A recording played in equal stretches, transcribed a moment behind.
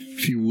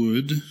If you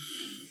would,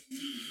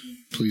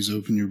 please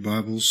open your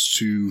Bibles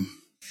to,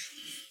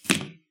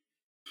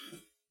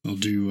 I'll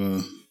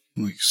do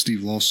like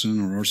Steve Lawson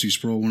or R.C.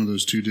 Sproul, one of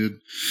those two did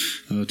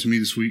to me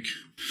this week.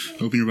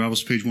 Open your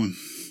Bibles to page 1.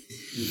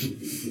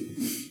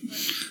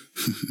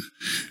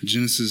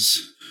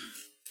 Genesis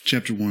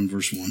chapter 1,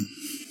 verse 1.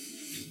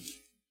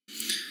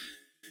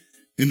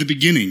 In the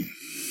beginning,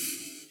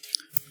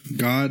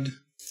 God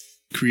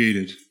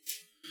created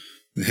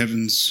the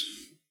heavens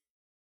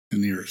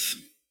and the earth.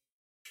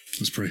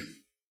 Let's pray.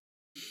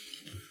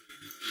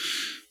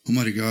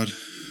 Almighty God,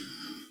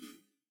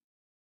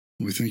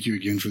 we thank you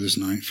again for this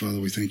night. Father,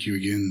 we thank you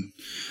again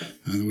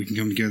that we can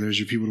come together as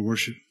your people to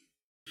worship.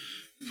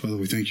 Father,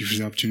 we thank you for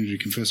the opportunity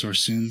to confess our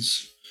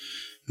sins.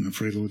 And I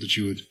pray, Lord, that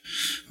you would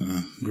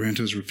grant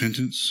us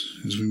repentance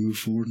as we move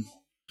forward.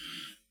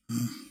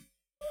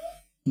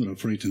 Lord, I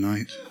pray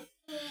tonight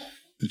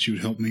that you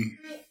would help me,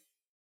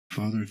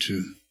 Father,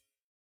 to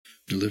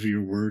deliver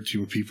your word to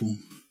your people.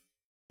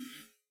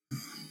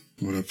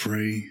 Lord, I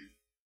pray,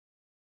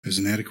 as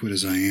inadequate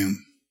as I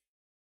am,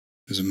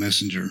 as a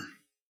messenger,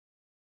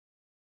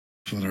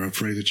 Father, I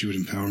pray that you would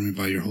empower me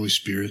by your Holy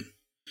Spirit,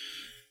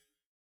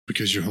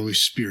 because your Holy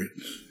Spirit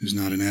is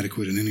not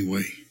inadequate in any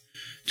way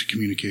to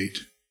communicate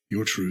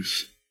your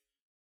truth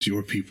to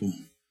your people,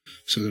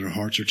 so that our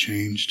hearts are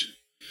changed,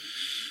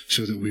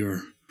 so that we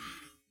are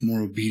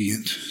more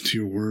obedient to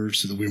your word,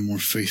 so that we are more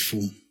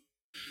faithful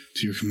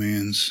to your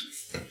commands.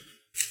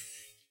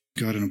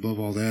 God, and above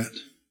all that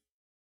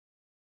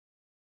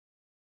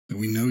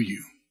we know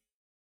you.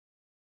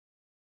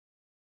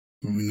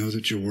 When we know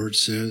that your word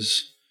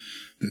says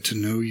that to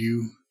know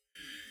you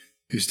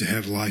is to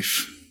have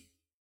life.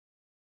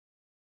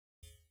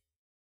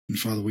 And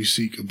Father, we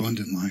seek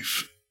abundant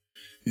life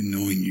in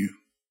knowing you.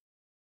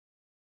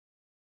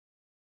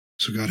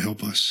 So God,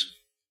 help us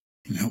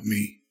and help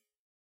me.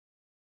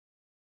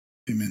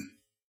 Amen.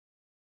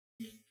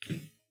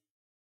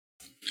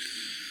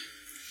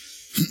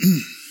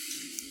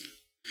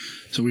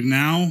 So we've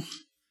now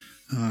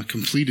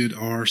completed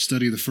our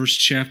study of the first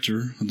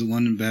chapter of the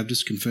London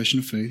Baptist Confession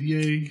of Faith.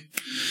 Yay!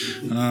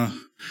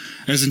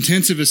 As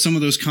intensive as some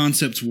of those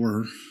concepts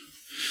were,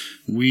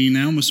 we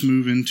now must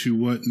move into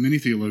what many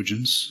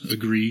theologians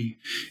agree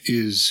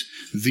is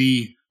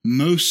the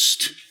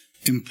most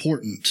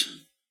important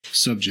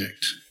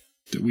subject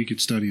that we could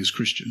study as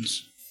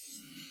Christians.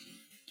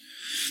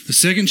 The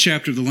second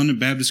chapter of the London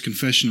Baptist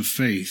Confession of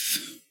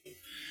Faith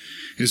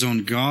is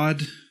on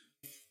God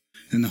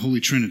and the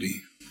Holy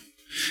Trinity.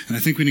 And I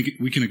think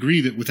we can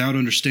agree that without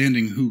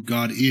understanding who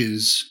God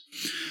is,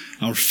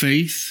 our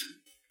faith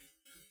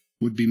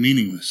would be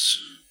meaningless.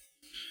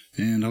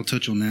 And I'll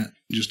touch on that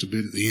just a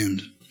bit at the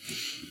end.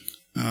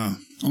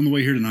 On the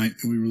way here tonight,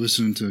 we were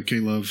listening to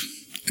K-Love,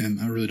 and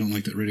I really don't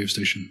like that radio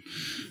station.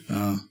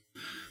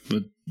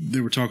 But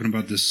they were talking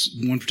about this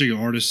one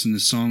particular artist and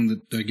this song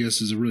that I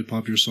guess is a really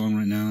popular song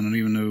right now. And I don't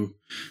even know,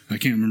 I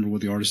can't remember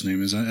what the artist's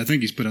name is. I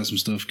think he's put out some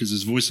stuff because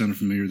his voice sounded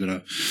familiar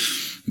that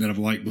I've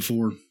liked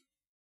before.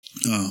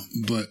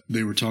 But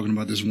they were talking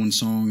about this one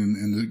song,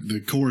 and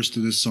the chorus to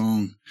this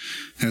song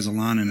has a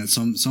line in it,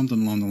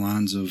 something along the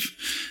lines of,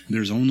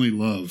 "There's only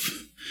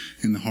love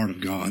in the heart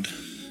of God."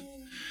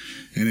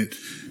 And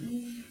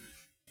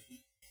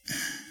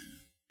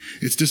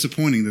it's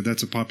disappointing that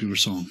that's a popular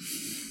song.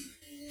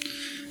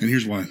 And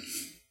here's why.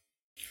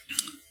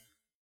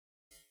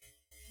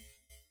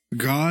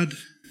 God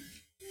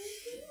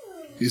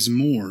is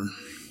more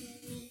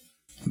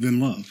than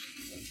love.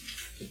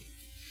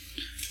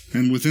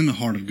 And within the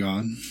heart of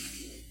God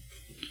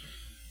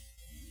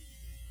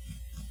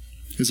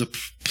is a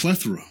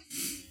plethora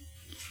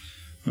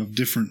of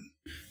different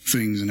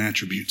things and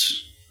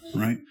attributes,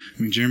 right? I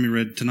mean, Jeremy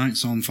read tonight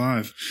Psalm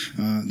 5.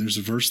 There's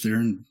a verse there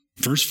in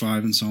verse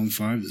 5 in Psalm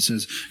 5 that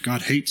says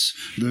God hates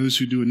those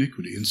who do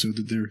iniquity, and so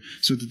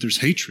that there's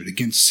hatred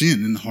against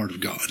sin in the heart of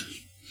God,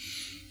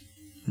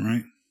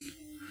 right?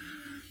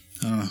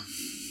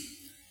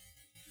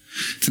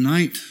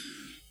 Tonight,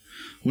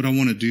 what I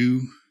want to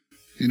do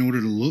in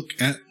order to look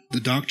at the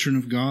doctrine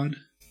of God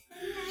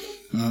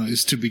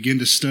is to begin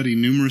to study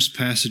numerous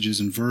passages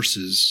and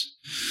verses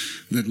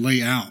that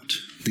lay out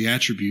the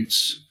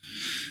attributes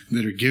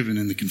that are given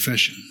in the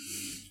confession.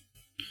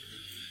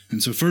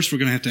 And so first we're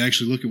going to have to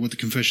actually look at what the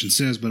confession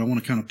says, but I want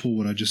to kind of pull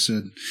what I just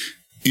said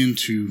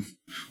into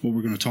what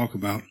we're going to talk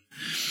about.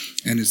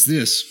 And it's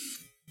this.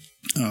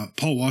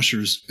 Paul Washer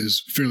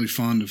is fairly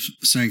fond of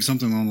saying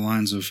something along the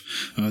lines of,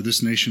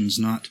 this nation's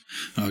not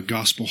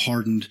gospel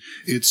hardened,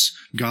 it's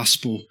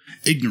gospel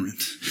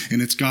ignorant.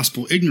 And it's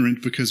gospel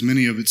ignorant because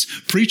many of its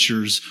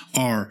preachers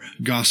are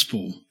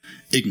gospel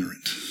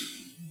ignorant.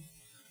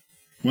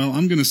 Well,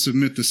 I'm going to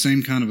submit the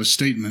same kind of a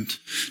statement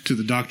to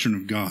the doctrine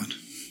of God.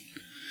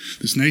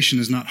 This nation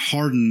is not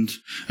hardened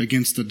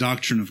against the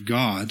doctrine of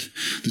God.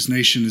 This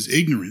nation is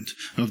ignorant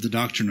of the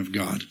doctrine of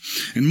God.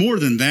 And more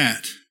than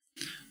that,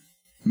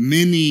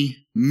 many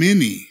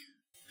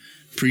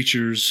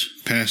preachers,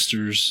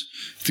 pastors,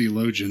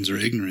 theologians are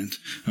ignorant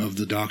of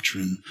the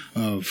doctrine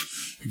of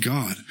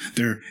God.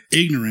 They're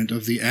ignorant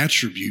of the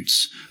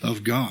attributes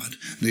of God.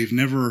 They've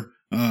never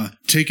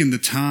taken the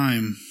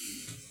time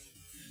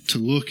to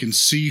look and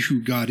see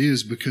who God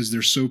is because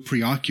they're so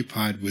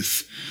preoccupied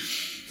with,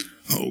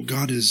 oh,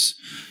 God is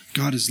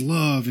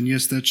love, and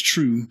yes, that's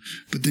true,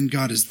 but then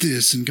God is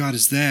this and God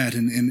is that,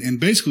 and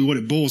basically what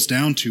it boils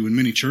down to in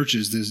many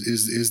churches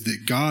is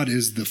that God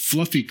is the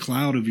fluffy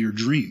cloud of your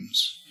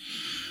dreams.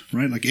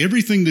 Right? Like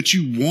everything that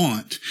you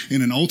want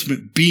in an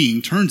ultimate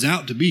being turns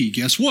out to be,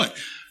 guess what?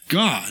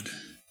 God.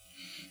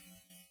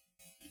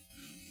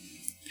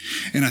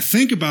 And I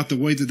think about the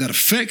way that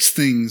affects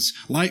things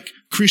like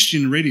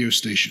Christian radio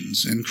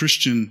stations and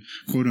Christian,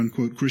 quote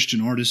unquote,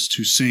 Christian artists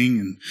who sing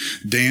and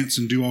dance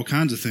and do all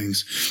kinds of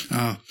things.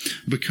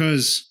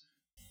 Because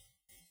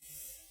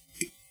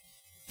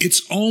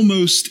it's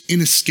almost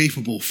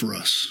inescapable for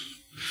us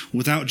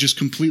without just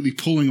completely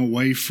pulling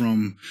away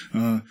from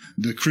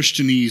the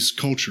Christianese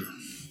culture.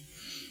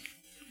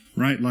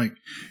 Right? Like,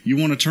 you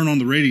want to turn on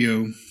the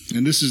radio,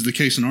 and this is the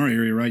case in our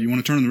area, right? You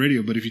want to turn on the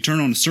radio, but if you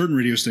turn on a certain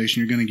radio station,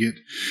 you're going to get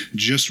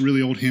just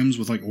really old hymns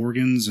with like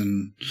organs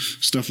and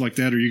stuff like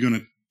that, or you're going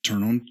to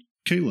turn on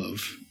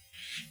K-Love.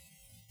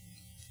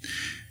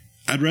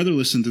 I'd rather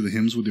listen to the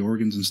hymns with the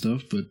organs and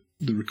stuff, but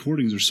the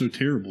recordings are so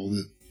terrible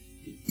that,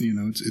 you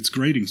know, it's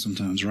grating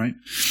sometimes, right?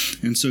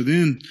 And so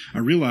then I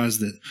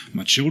realized that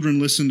my children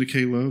listen to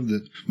K-Love,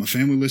 that my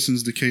family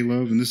listens to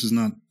K-Love, and this is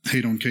not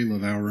hate on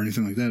K-Love hour or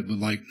anything like that, but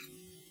like,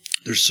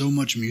 there's so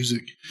much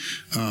music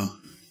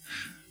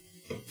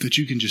that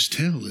you can just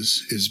tell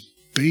is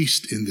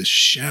based in this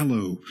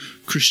shallow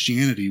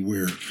Christianity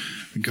where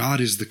God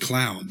is the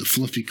cloud, the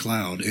fluffy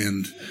cloud,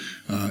 and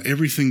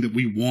everything that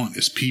we want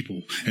as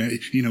people.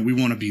 You know, we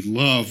want to be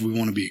loved, we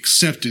want to be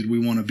accepted, we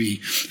want to be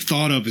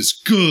thought of as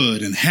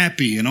good and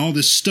happy and all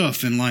this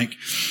stuff. And like,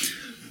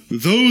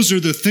 those are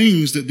the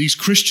things that these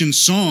Christian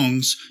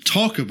songs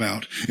talk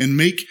about and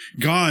make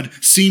God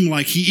seem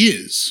like He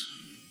is.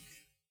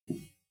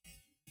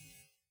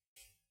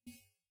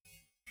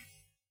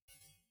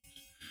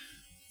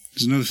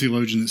 There's another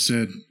theologian that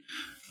said,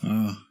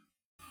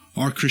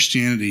 our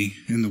Christianity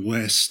in the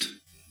West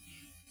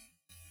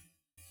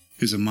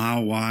is a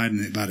mile wide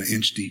and about an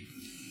inch deep.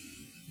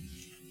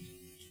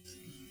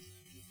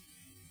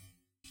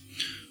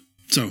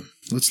 So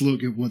let's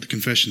look at what the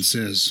confession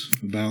says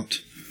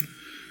about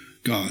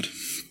God.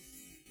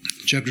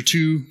 Chapter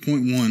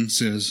 2.1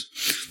 says,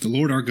 the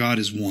Lord our God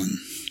is one,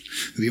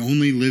 the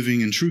only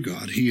living and true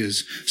God. He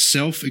is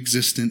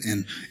self-existent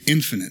and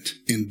infinite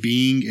in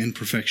being and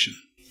perfection.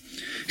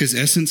 His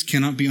essence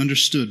cannot be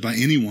understood by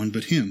anyone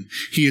but Him.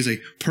 He is a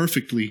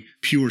perfectly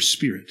pure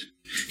spirit.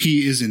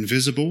 He is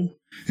invisible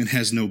and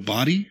has no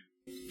body,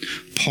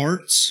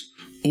 parts,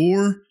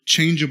 or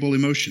changeable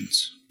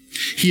emotions.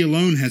 He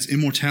alone has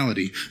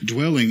immortality,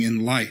 dwelling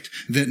in light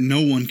that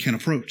no one can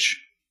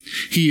approach.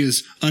 He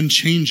is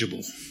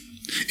unchangeable,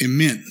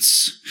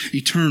 immense,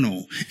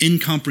 eternal,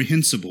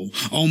 incomprehensible,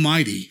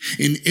 almighty,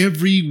 in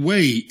every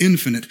way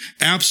infinite,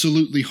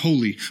 absolutely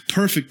holy,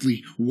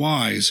 perfectly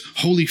wise,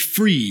 wholly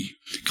free,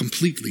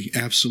 completely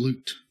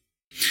absolute.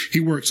 He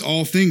works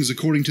all things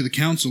according to the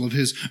counsel of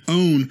His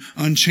own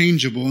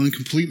unchangeable and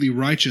completely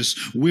righteous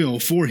will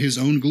for His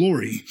own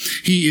glory.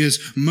 He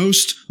is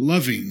most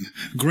loving,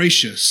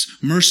 gracious,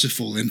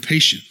 merciful, and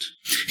patient.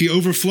 He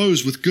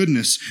overflows with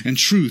goodness and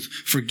truth,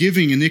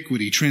 forgiving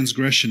iniquity,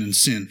 transgression, and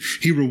sin.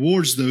 He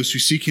rewards those who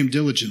seek Him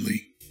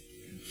diligently.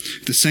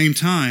 At the same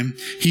time,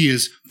 He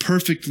is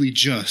perfectly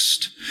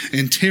just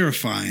and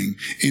terrifying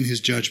in His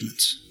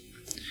judgments.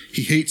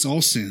 He hates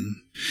all sin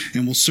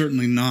and will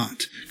certainly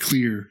not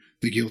clear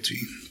the guilty.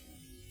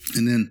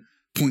 And then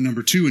point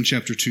number 2 in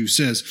chapter 2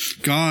 says,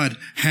 God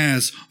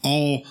has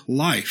all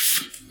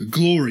life,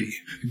 glory,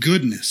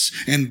 goodness,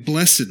 and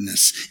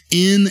blessedness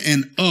in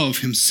and of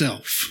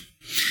Himself.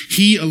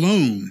 He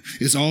alone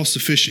is all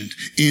sufficient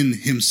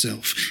in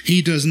Himself.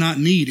 He does not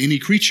need any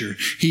creature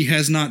He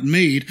has not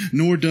made,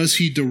 nor does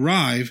He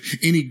derive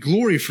any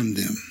glory from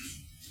them.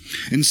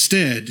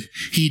 Instead,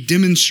 He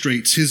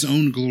demonstrates His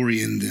own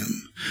glory in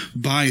them,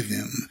 by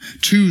them,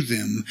 to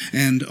them,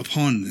 and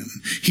upon them.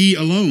 He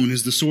alone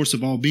is the source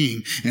of all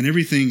being, and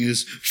everything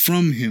is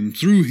from Him,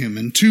 through Him,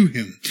 and to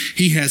Him.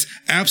 He has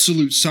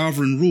absolute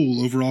sovereign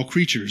rule over all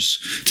creatures,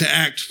 to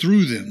act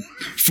through them,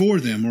 for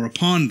them, or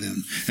upon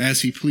them,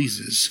 as He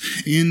pleases.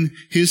 In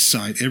His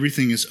sight,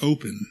 everything is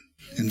open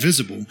and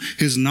visible.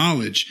 His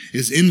knowledge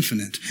is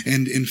infinite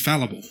and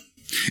infallible.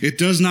 It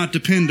does not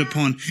depend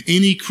upon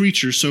any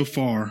creature so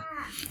far.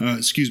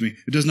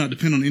 It does not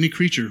depend on any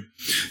creature.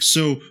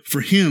 So for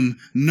Him,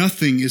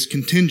 nothing is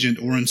contingent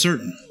or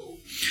uncertain.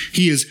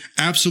 He is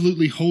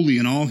absolutely holy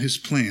in all His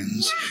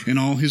plans, in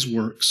all His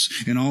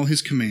works, in all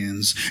His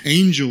commands.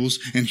 Angels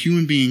and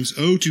human beings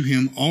owe to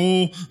Him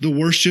all the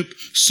worship,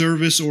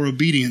 service, or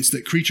obedience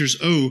that creatures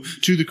owe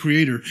to the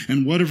Creator,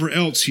 and whatever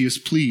else He is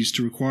pleased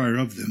to require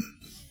of them.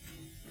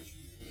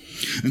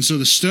 And so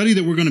the study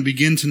that we're going to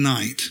begin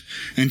tonight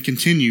and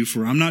continue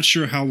for I'm not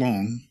sure how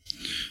long,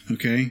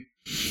 okay?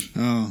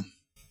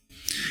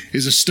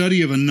 is a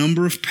study of a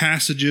number of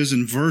passages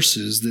and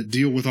verses that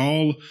deal with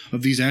all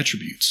of these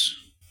attributes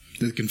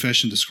that the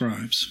confession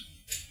describes.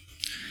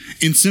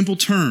 In simple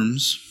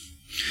terms,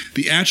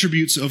 the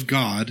attributes of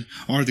God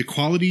are the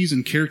qualities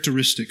and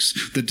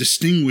characteristics that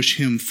distinguish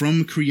him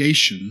from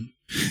creation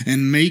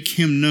and make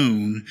him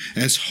known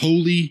as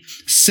holy,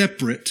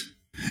 separate,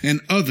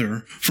 and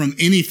other from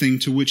anything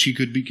to which he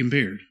could be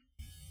compared.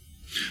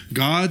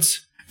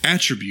 God's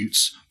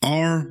attributes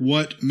are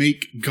what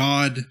make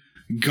God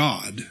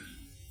God,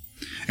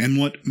 and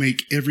what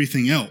make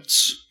everything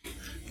else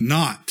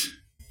not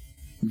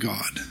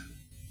God.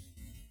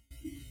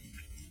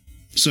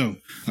 So,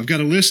 I've got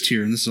a list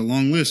here, and this is a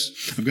long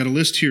list. I've got a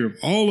list here of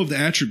all of the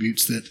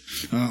attributes that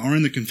are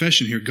in the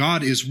confession here.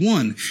 God is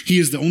one. He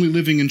is the only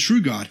living and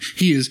true God.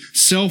 He is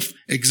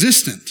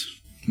self-existent.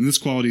 And this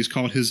quality is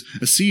called his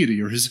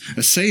aseity or his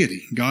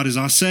aseity. God is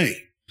ase.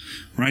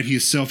 Right? He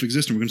is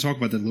self-existent. We're going to talk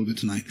about that a little bit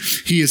tonight.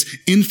 He is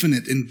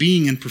infinite in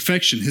being and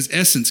perfection. His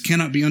essence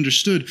cannot be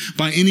understood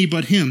by any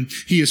but him.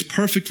 He is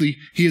perfectly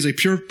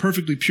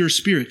pure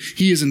spirit.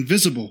 He is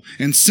invisible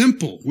and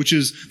simple, which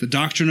is the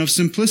doctrine of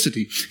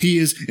simplicity. He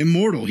is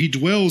immortal. He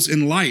dwells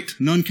in light.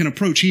 None can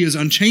approach. He is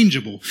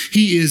unchangeable.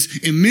 He is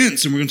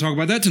immense, and we're going to talk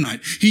about that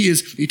tonight. He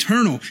is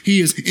eternal. He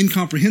is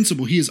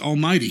incomprehensible. He is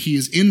almighty. He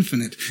is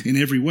infinite in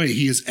every way.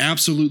 He is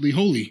absolutely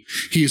holy.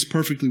 He is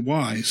perfectly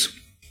wise.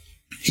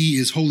 He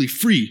is wholly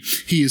free.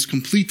 He is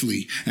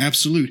completely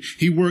absolute.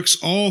 He works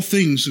all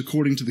things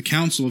according to the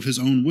counsel of his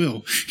own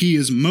will. He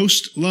is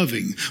most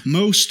loving,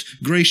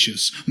 most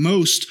gracious,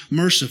 most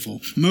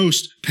merciful,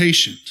 most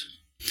patient.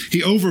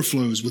 He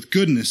overflows with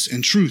goodness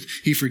and truth.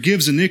 He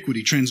forgives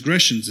iniquity,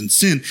 transgressions, and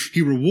sin.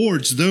 He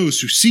rewards those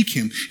who seek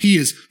him. He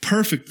is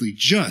perfectly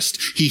just.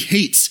 He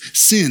hates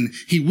sin.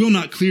 He will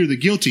not clear the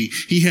guilty.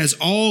 He has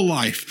all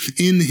life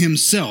in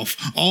himself,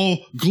 all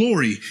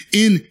glory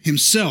in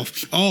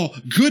himself, all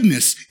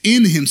goodness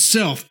in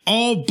himself,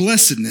 all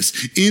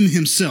blessedness in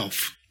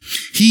himself.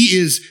 He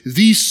is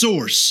the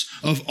source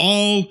of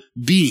all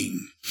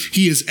being.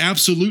 He is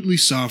absolutely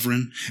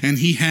sovereign, and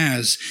he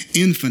has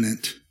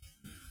infinite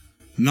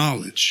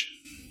knowledge.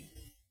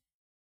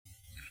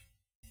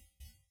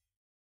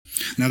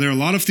 Now, there are a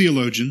lot of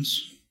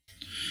theologians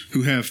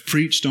who have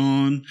preached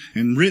on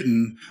and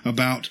written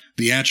about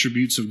the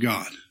attributes of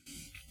God.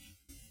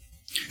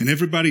 And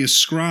everybody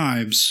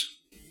ascribes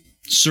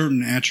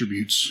certain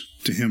attributes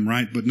to him,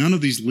 right? But none of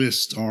these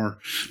lists are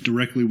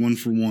directly one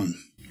for one,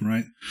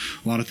 right?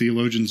 A lot of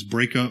theologians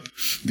break up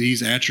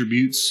these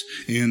attributes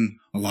in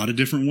a lot of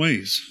different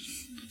ways.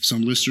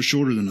 Some lists are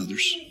shorter than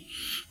others.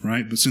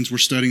 Right? But since we're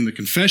studying the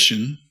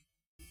confession,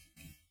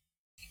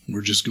 we're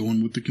just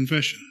going with the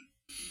confession.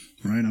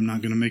 Right? I'm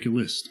not going to make a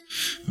list.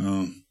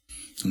 I'm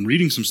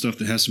reading some stuff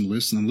that has some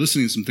lists, and I'm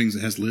listening to some things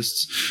that has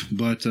lists,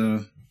 but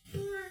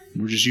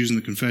we're just using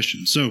the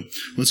confession. So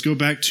let's go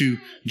back to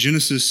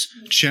Genesis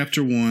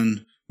chapter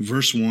 1,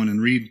 verse 1,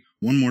 and read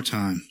one more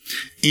time.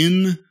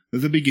 In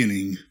the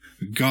beginning,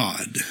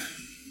 God.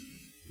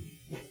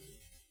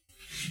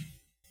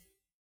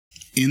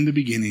 In the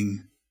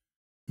beginning,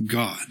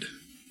 God.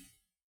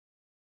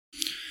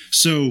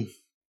 So,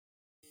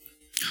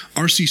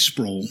 R.C.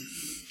 Sproul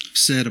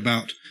said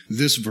about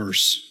this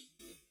verse,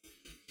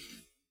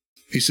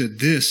 he said,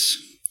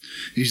 this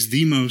is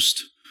the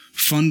most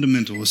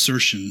fundamental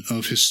assertion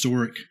of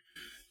historic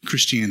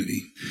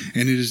Christianity,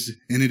 and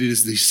it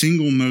is the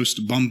single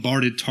most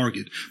bombarded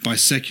target by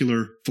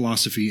secular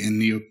philosophy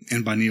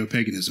and by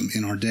neo-paganism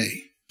in our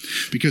day.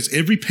 Because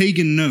every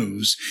pagan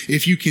knows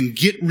if you can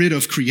get rid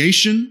of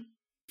creation,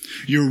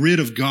 you're rid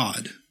of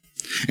God.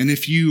 And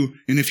if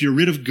you're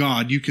rid of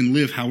God, you can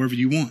live however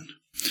you want.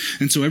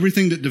 And so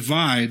everything that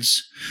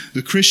divides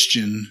the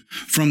Christian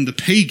from the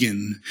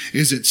pagan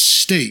is at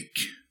stake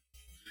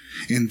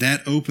in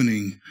that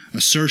opening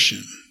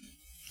assertion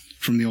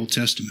from the Old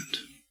Testament.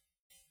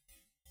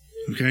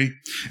 Okay?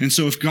 And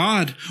so if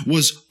God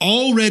was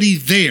already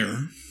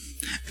there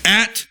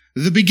at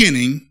the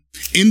beginning,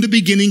 in the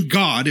beginning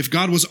God, if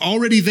God was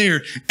already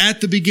there at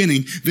the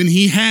beginning, then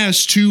he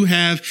has to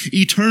have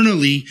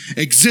eternally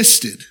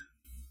existed.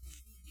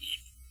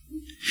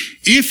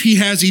 If he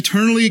has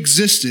eternally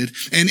existed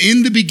and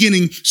in the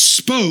beginning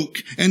spoke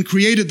and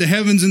created the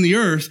heavens and the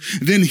earth,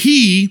 then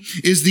he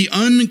is the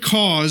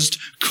uncaused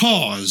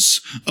cause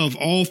of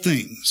all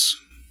things.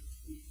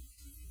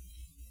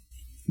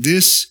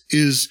 This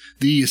is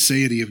the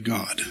aseity of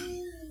God.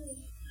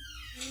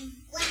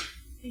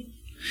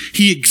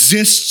 He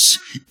exists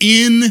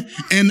in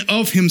and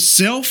of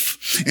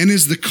himself and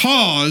is the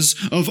cause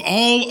of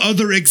all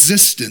other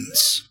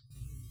existence.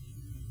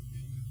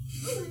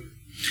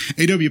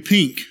 A.W.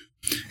 Pink,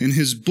 in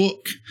his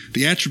book,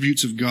 The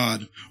Attributes of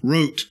God,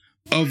 wrote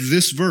of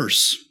this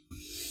verse,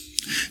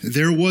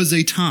 there was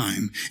a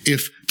time,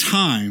 if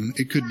time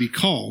it could be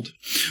called,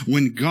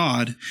 when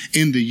God,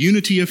 in the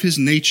unity of his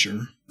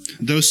nature,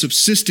 though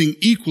subsisting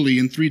equally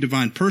in three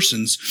divine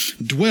persons,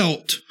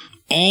 dwelt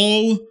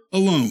all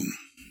alone.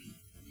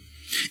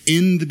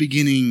 In the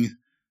beginning,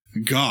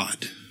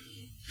 God.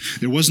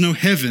 There was no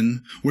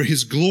heaven where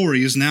his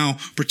glory is now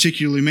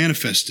particularly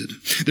manifested.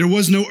 There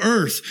was no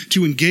earth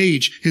to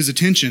engage his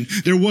attention.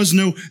 There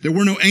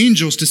were no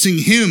angels to sing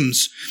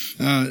hymns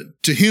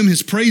to him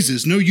his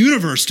praises. No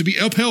universe to be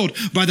upheld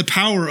by the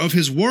power of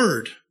his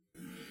word,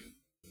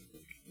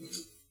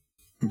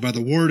 or by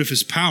the word of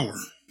his power.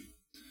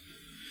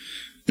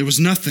 There was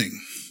nothing,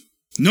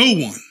 no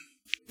one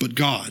but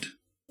God.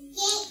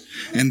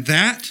 And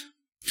that,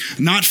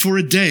 not for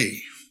a day,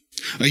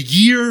 a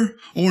year,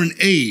 or an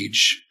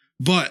age,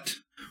 but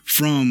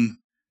from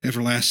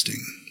everlasting.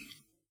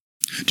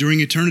 During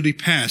eternity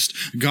past,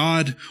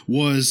 God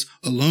was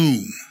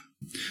alone,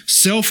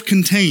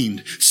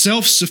 self-contained,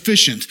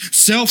 self-sufficient,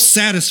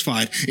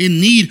 self-satisfied, in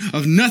need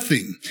of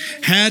nothing.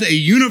 Had a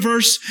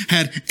universe,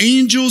 had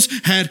angels,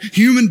 had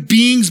human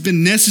beings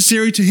been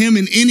necessary to him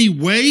in any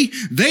way,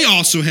 they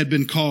also had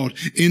been called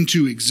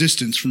into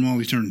existence from all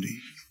eternity.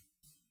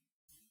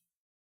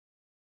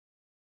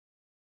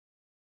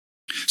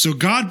 So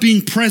God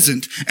being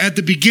present at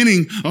the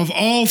beginning of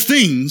all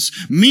things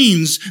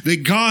means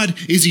that God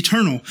is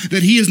eternal,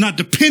 that he is not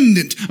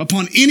dependent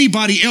upon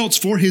anybody else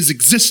for his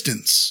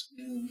existence,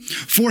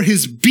 for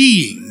his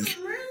being.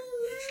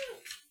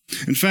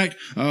 In fact,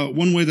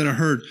 one way that I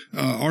heard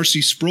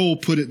R.C. Sproul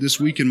put it this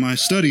week in my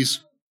studies,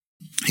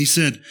 he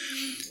said,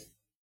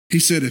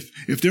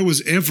 if there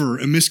was ever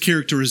a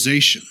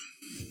mischaracterization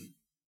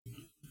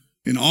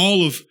in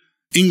all of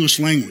English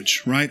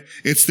language, right,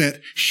 it's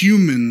that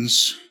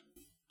humans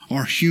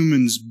are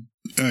human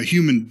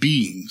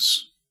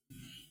beings.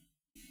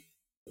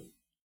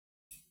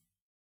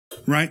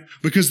 Right?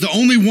 Because the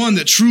only one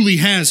that truly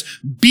has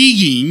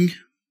being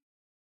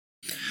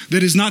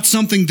that is not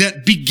something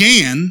that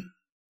began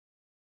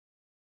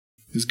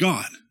is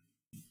God.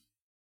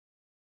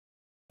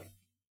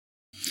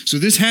 So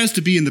this has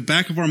to be in the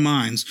back of our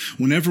minds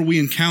whenever we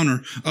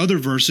encounter other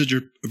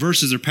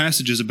verses or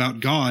passages about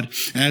God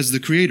as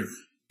the creator.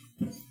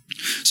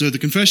 So the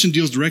confession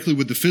deals directly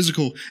with the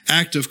physical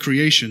act of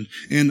creation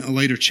in a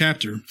later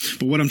chapter.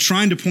 But what I'm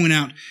trying to point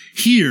out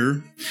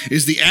here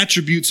is the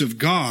attributes of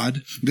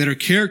God that are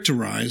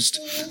characterized,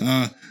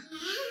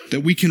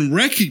 that we can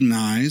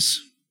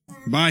recognize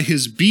by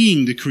his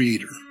being the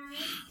creator,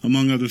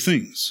 among other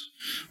things.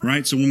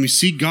 Right? So when we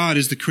see God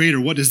as the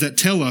creator, what does that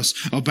tell us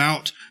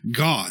about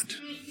God?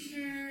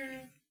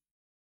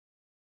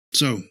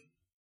 So,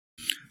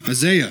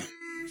 Isaiah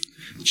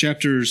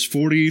chapters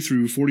 40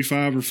 through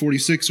 45 or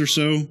 46 or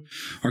so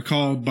are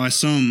called by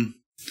some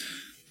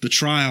the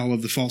trial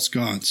of the false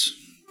gods.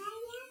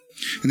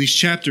 In these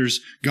chapters,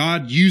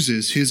 God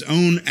uses his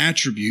own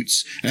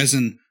attributes as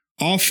an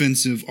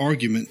offensive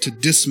argument to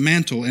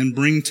dismantle and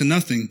bring to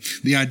nothing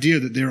the idea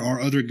that there are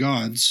other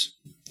gods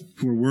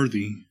who are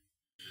worthy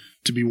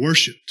to be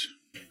worshipped.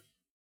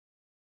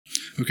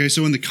 Okay,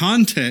 so in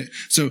context,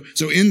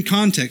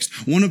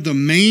 one of the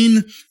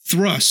main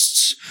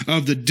thrusts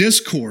of the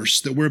discourse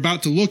that we're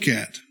about to look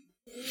at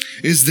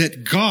is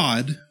that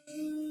God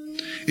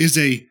is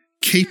a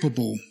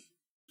capable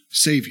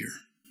Savior.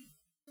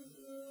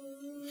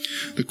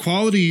 The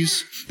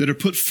qualities that are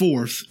put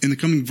forth in the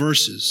coming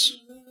verses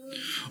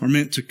are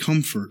meant to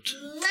comfort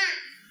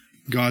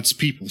God's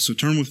people. So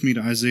turn with me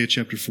to Isaiah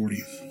chapter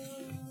 40.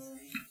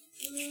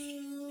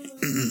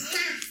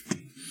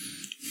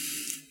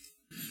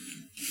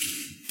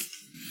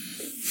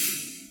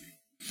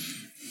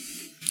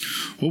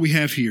 What we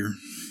have here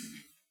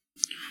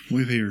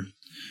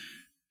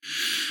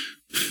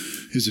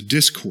is a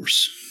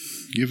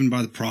discourse given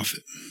by the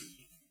prophet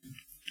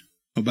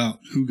about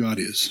who God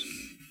is.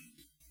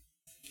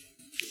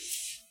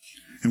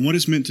 And what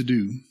it's meant to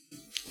do,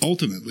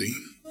 ultimately,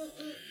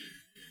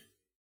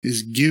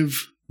 is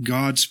give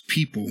God's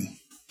people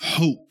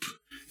hope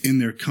in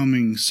their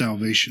coming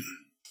salvation.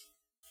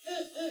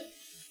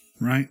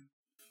 Right?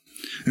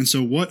 And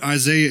so what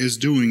Isaiah is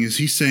doing is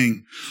he's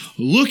saying,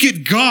 look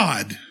at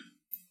God.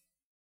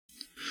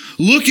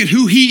 Look at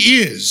who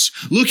he is.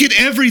 Look at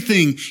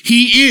everything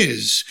he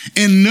is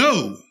and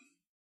know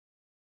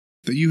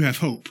that you have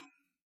hope.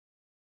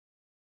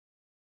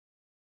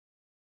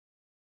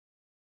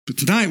 But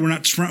tonight we're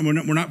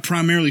not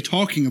primarily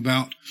talking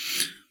about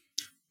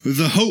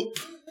the hope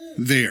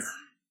there.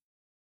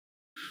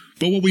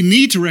 But what we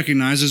need to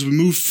recognize as we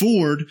move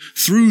forward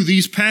through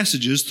these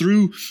passages,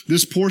 through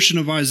this portion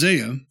of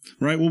Isaiah,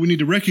 right, what we need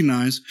to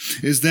recognize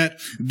is that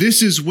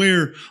this is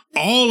where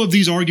all of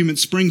these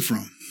arguments spring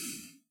from.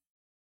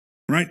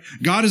 Right?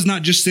 God is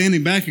not just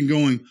standing back and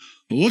going,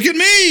 look at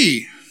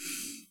me.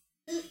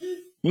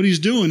 What he's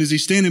doing is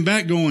he's standing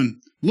back going,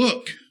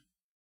 look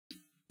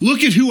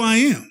at who I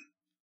am.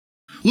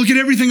 Look at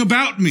everything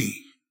about me.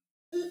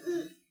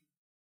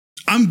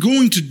 I'm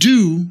going to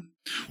do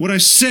what I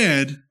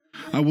said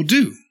I will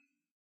do.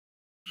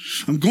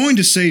 I'm going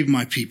to save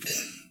my people.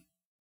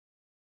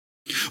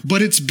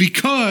 But it's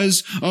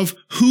because of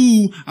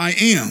who I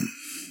am.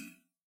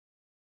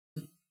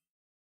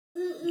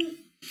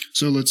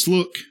 So let's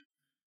look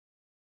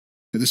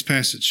at this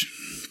passage.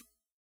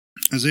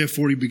 Isaiah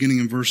 40, beginning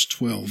in verse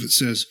 12, it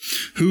says,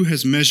 "Who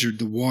has measured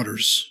the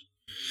waters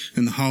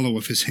in the hollow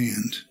of his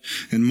hand,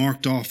 and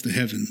marked off the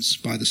heavens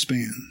by the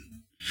span,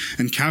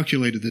 and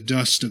calculated the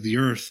dust of the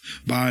earth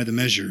by the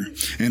measure,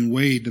 and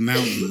weighed the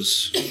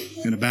mountains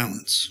in a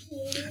balance,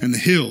 and the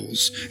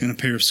hills in a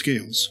pair of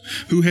scales.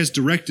 Who has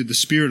directed the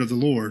Spirit of the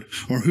Lord,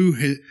 or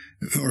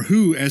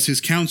who as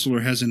his counselor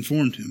has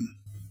informed him?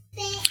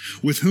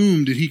 With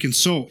whom did he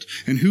consult,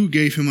 and who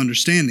gave him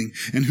understanding?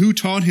 And who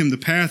taught him the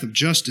path of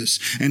justice,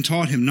 and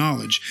taught him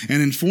knowledge,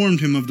 and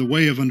informed him of the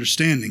way of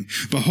understanding?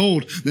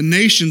 Behold, the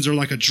nations are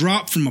like a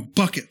drop from a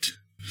bucket,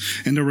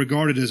 and are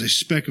regarded as a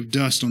speck of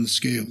dust on the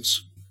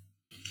scales.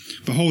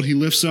 Behold, he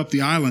lifts up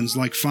the islands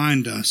like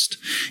fine dust.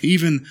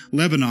 Even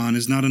Lebanon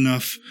is not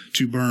enough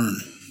to burn,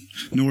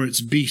 nor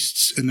its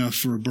beasts enough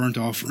for a burnt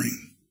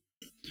offering.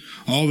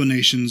 All the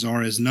nations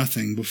are as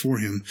nothing before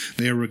him.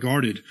 They are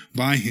regarded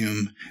by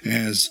him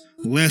as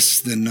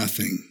less than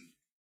nothing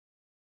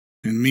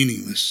and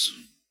meaningless.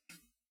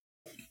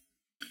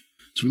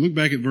 So we look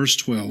back at verse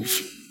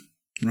 12,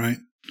 right?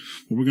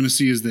 What we're going to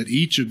see is that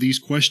each of these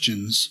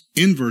questions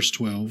in verse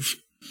 12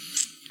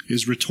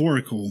 is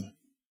rhetorical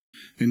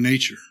in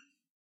nature.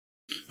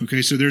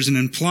 Okay, so there's an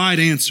implied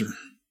answer.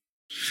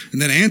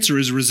 And that answer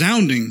is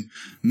resounding,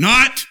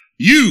 not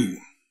you.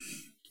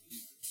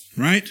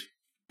 Right?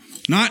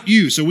 Not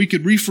you. So we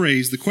could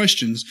rephrase the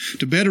questions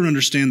to better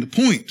understand the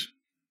point.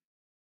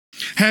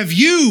 Have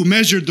you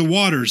measured the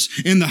waters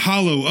in the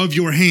hollow of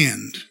your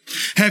hand?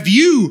 Have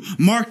you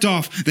marked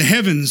off the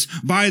heavens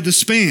by the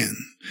span?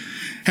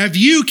 Have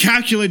you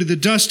calculated the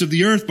dust of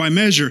the earth by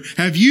measure?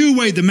 Have you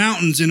weighed the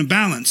mountains in a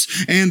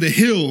balance and the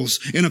hills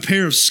in a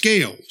pair of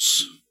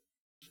scales?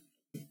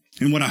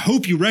 And what I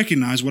hope you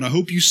recognize, what I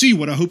hope you see,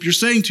 what I hope you're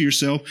saying to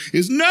yourself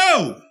is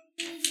no!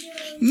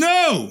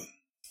 No!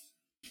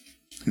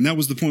 And that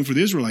was the point for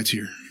the Israelites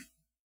here.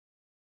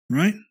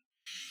 Right?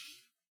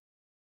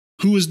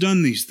 Who has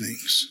done these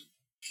things?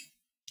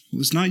 Well,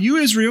 it's not you,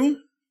 Israel.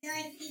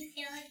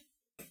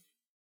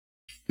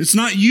 It's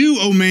not you,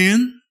 O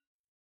man.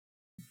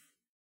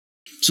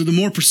 So the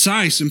more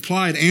precise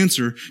implied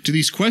answer to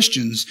these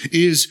questions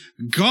is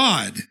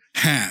God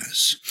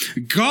has.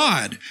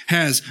 God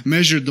has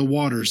measured the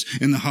waters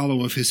in the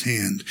hollow of his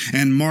hand,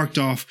 and marked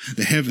off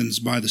the heavens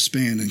by the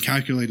span, and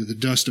calculated the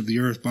dust of the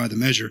earth by the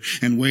measure,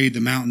 and weighed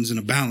the mountains in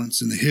a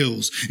balance, and the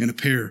hills in a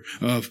pair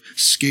of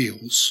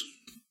scales.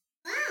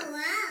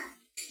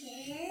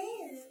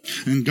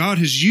 And God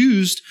has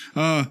used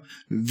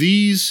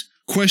these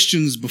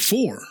questions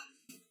before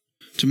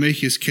to make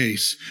his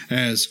case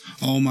as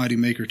Almighty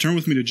Maker. Turn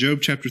with me to Job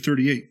chapter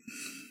 38.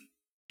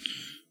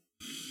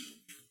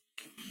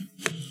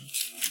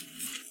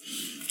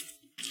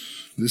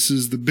 This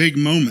is the big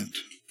moment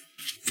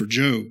for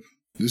Job.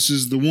 This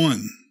is the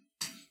one,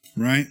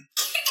 right?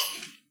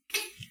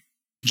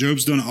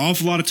 Job's done an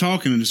awful lot of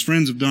talking, and his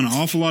friends have done an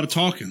awful lot of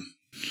talking.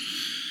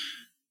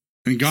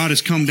 And God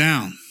has come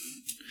down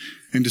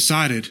and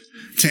decided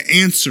to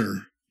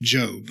answer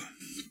Job.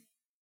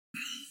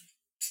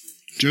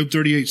 Job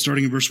 38,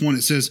 starting in verse 1,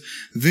 it says,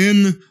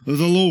 Then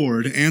the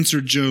Lord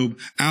answered Job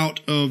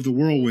out of the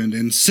whirlwind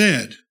and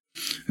said,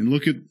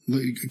 and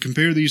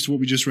compare these to what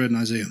we just read in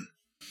Isaiah.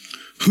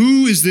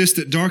 Who is this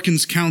that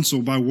darkens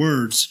counsel by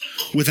words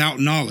without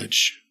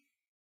knowledge?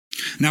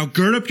 Now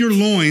gird up your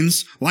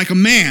loins like a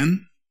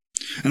man,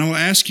 and I will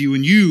ask you,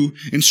 and you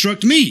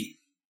instruct me.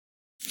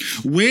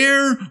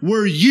 Where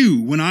were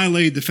you when I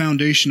laid the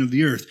foundation of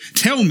the earth?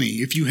 Tell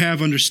me if you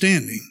have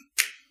understanding.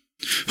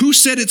 Who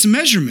set its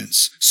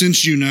measurements,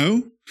 since you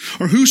know?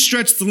 Or who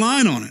stretched the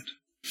line on it?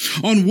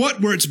 On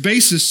what were its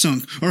bases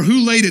sunk? Or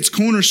who laid its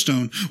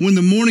cornerstone when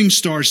the morning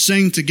stars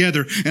sang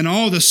together and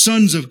all the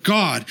sons of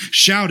God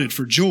shouted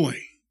for joy?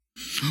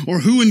 Or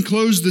who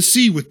enclosed the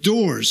sea with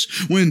doors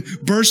when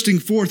bursting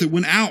forth it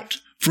went out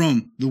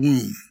from the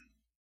womb?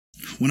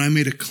 When I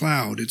made a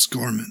cloud its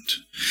garment,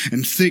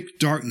 and thick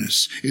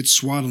darkness its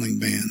swaddling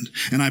band,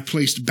 and I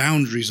placed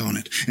boundaries on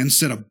it, and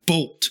set a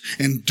bolt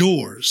and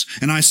doors,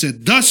 and I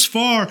said, Thus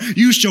far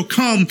you shall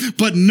come,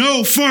 but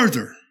no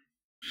further,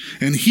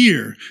 and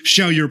here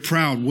shall your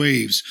proud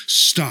waves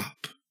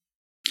stop.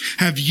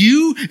 Have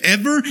you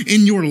ever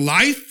in your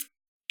life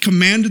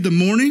commanded the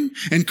morning,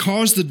 and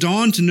caused the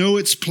dawn to know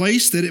its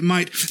place, that it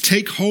might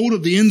take hold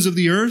of the ends of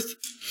the earth,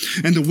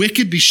 and the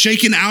wicked be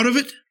shaken out of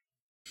it?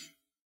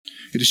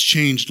 It is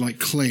changed like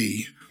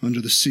clay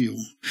under the seal,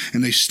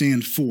 and they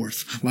stand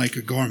forth like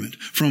a garment.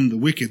 From the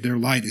wicked their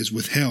light is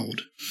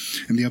withheld,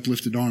 and the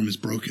uplifted arm is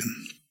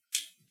broken.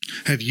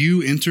 Have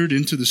you entered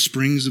into the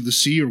springs of the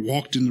sea, or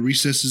walked in the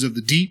recesses of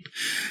the deep?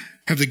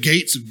 Have the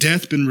gates of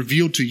death been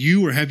revealed to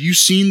you, or have you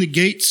seen the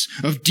gates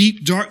of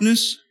deep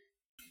darkness?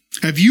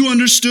 Have you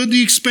understood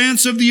the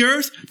expanse of the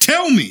earth?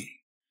 Tell me,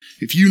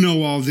 if you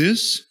know all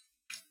this.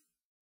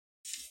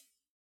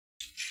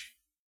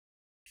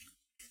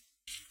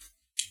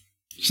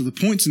 So the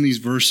points in these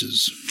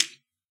verses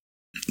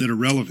that are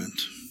relevant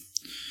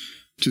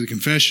to the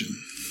confession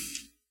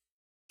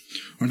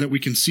are that we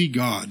can see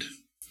God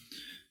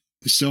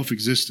is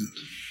self-existent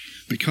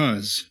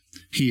because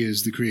he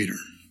is the creator.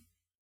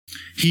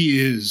 He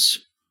is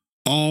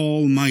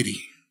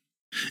almighty.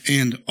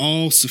 and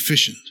all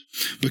sufficient,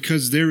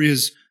 because there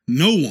is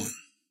no one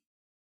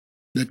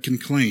that can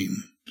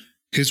claim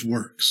his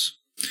works,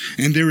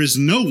 and there is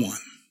no one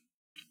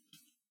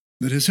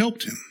that has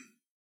helped him.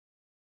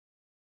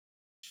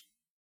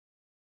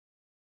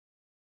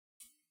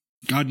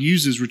 God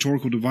uses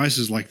rhetorical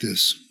devices like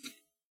this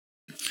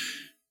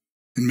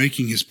in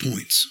making his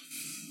points,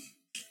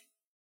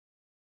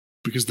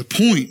 because the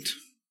point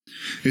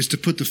is to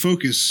put the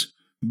focus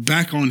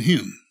back on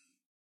him.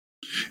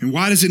 And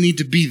why does it need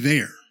to be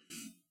there?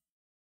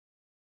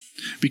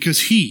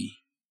 Because he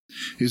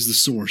is the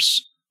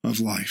source of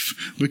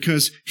life.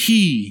 Because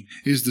he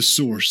is the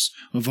source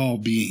of all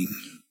being.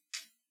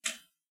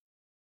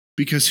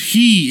 Because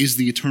he is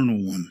the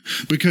eternal one.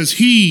 Because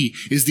he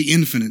is the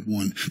infinite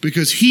one.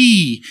 Because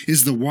he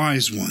is the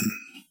wise one.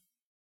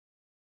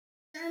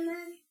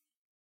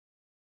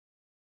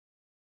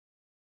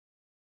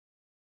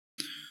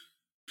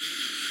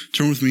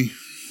 Turn with me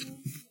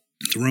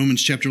to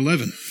Romans chapter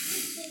 11.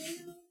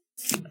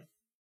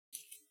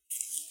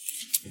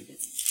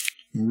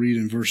 We'll read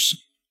in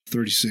verse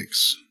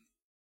 36.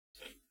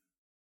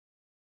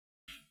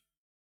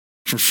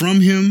 For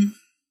from him,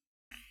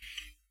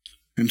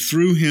 and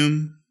through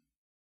him,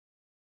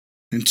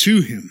 and to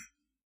him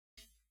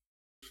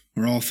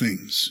are all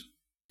things.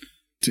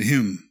 To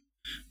him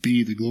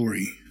be the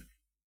glory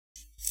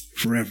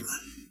forever.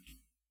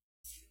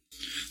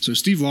 So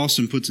Steve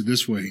Lawson puts it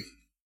this way,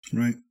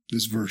 right?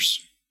 This verse.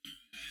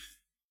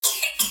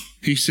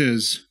 He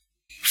says,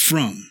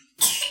 from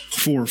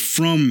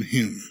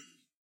him,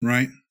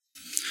 right?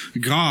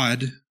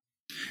 God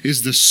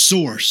is the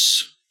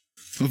source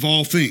of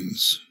all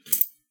things.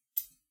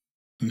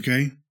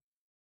 Okay?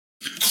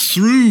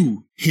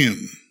 Through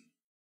him.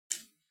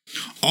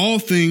 All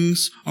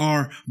things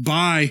are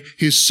by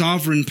his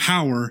sovereign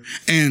power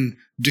and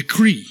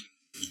decree.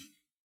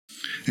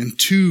 And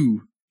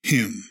to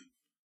him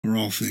are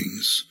all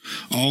things.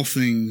 All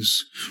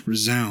things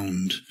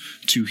resound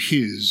to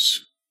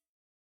his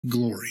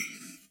glory.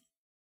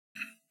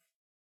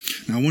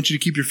 Now, I want you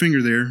to keep your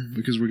finger there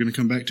because we're going to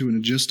come back to it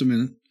in just a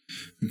minute.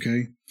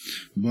 Okay?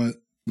 But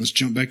let's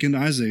jump back into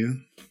Isaiah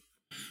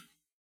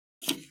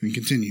and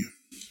continue.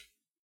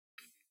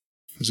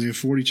 Isaiah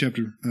 40,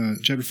 chapter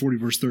 40,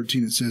 verse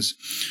 13, it says,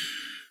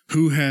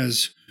 who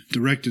has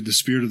directed the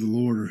Spirit of the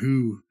Lord, or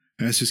who,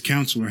 as his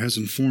counselor, has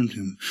informed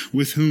him?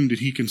 With whom did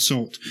he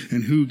consult,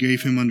 and who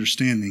gave him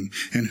understanding?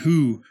 And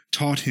who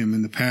taught him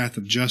in the path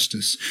of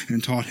justice,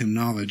 and taught him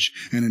knowledge,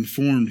 and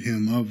informed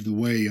him of the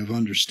way of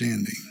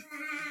understanding?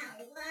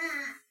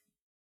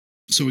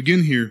 So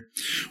again here,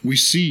 we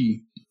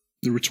see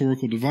the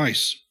rhetorical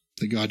device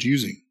that God's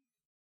using,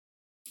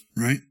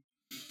 right?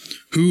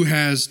 Who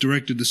has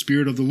directed the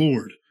Spirit of the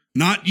Lord?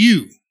 Not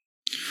you.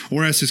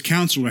 Or as his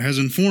counselor has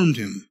informed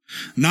him?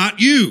 Not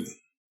you.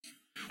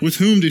 With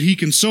whom did he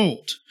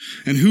consult?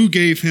 And who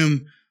gave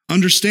him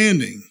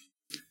understanding?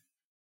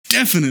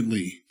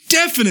 Definitely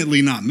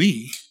not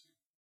me.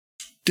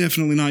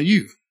 Definitely not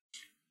you.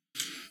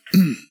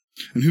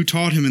 And who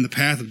taught him in the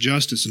path of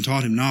justice and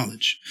taught him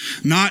knowledge?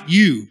 Not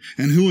you.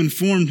 And who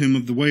informed him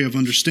of the way of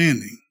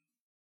understanding?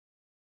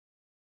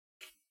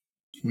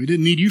 We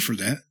didn't need you for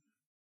that.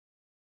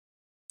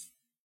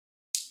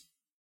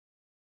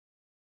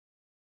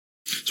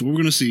 So what we're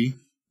going to see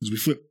is we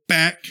flip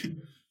back,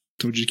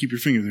 told you to keep your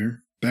finger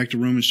there, back to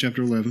Romans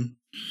chapter 11.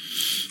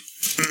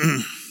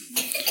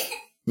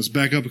 Let's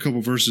back up a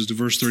couple verses to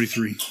verse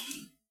 33.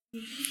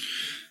 It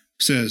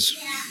says,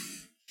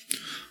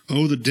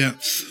 oh, the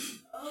depth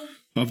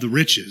of the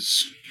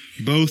riches,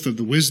 both of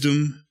the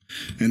wisdom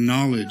and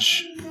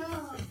knowledge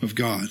of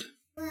God.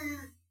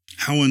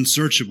 How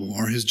unsearchable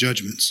are his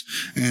judgments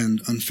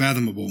and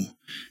unfathomable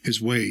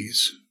his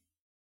ways.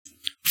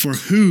 For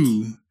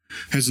who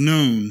has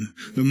known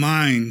the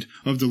mind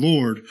of the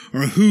Lord,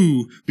 or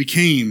who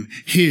became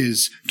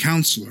his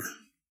counselor?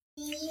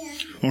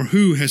 Or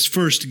who has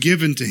first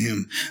given to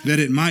him that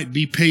it might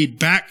be paid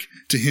back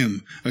to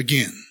him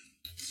again?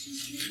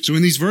 So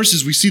in these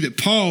verses, we see that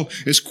Paul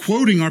is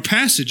quoting our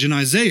passage in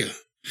Isaiah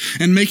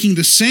and making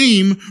the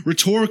same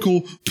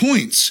rhetorical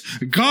points.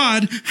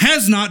 God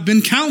has not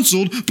been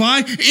counseled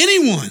by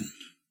anyone.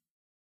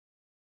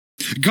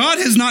 God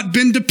has not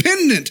been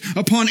dependent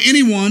upon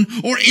anyone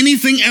or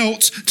anything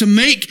else to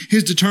make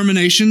his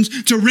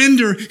determinations, to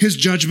render his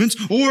judgments,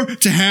 or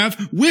to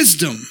have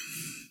wisdom.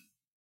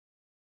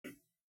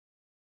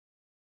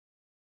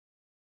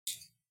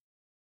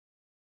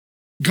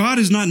 God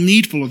is not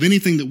needful of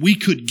anything that we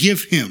could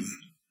give him.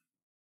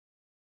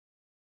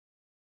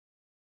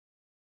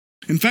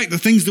 In fact, the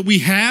things that we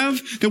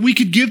have that we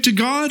could give to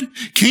God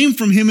came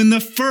from him in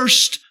the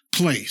first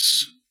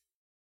place.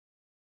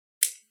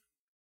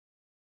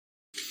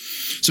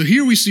 So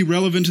here we see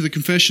relevant to the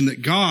confession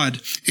that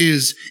God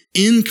is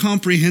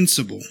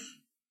incomprehensible.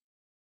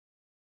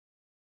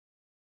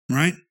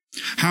 Right?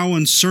 How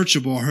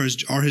unsearchable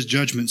are his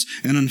judgments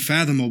and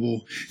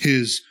unfathomable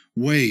his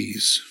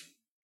ways.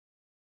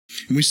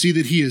 And we see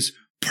that he is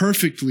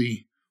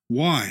perfectly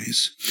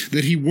wise,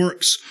 that he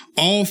works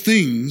all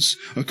things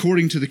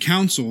according to the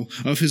counsel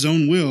of his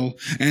own will,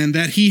 and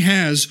that he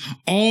has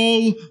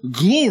all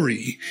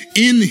glory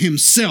in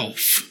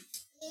himself.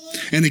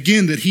 And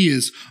again, that he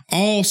is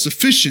all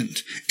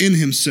sufficient in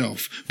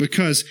himself,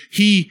 because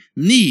he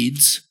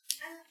needs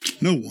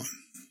no one.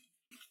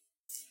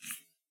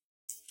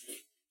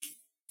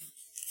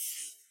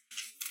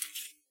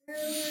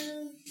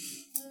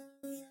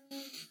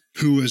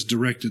 Who has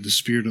directed the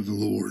Spirit of the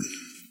Lord?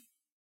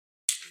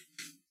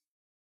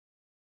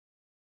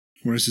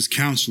 Whereas his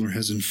counselor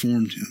has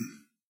informed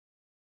him.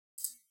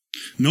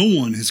 No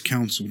one has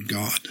counseled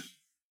God.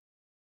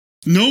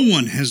 No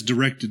one has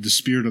directed the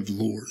Spirit of the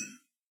Lord.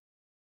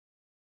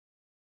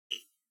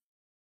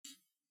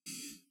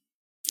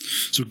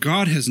 So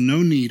God has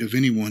no need of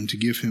anyone to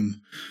give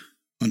him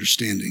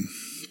understanding.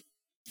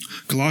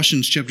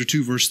 Colossians chapter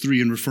 2, verse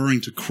 3, in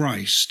referring to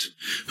Christ,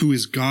 who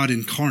is God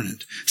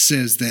incarnate,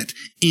 says that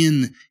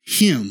in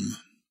him,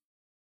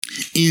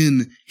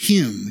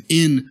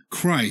 in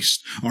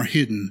Christ are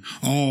hidden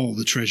all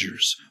the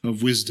treasures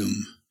of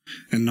wisdom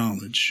and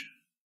knowledge.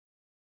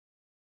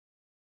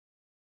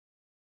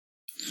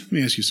 Let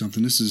me ask you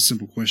something. This is a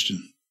simple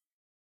question.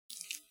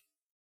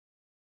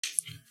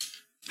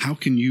 How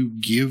can you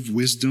give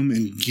wisdom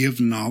and give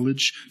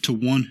knowledge to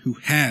one who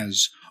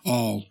has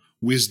all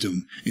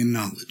wisdom and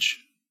knowledge?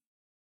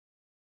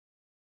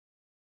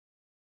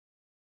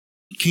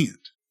 You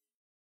can't.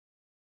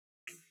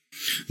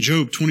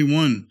 Job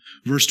 21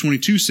 verse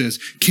 22 says,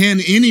 "Can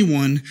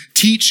anyone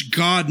teach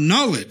God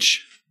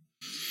knowledge?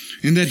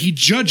 And that he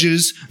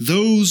judges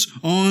those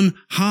on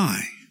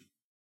high."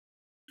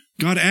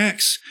 God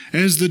acts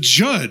as the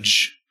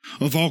judge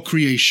of all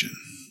creation.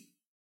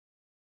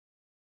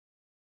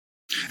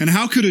 And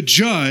how could a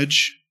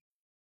judge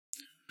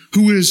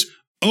who is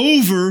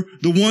over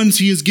the ones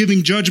he is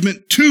giving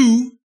judgment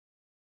to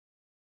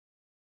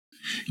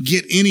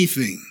get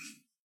anything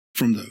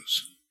from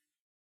those?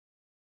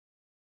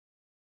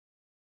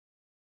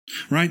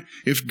 Right?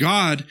 If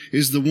God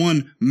is the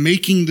one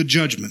making the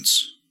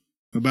judgments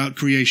about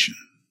creation,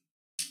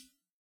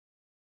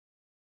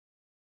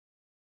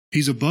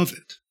 he's above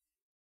it.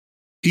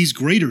 He's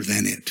greater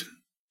than it.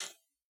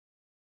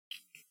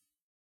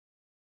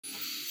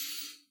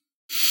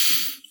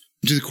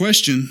 To the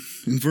question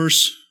in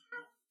verse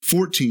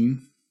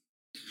 14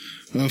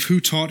 of who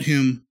taught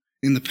him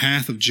in the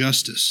path of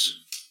justice,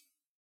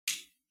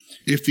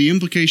 if the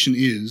implication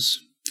is,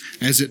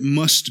 as it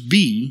must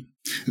be,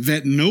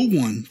 that no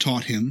one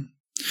taught him,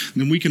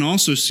 then we can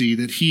also see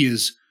that he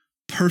is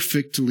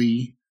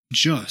perfectly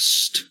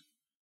just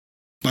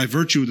by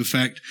virtue of the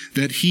fact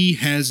that he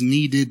has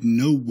needed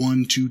no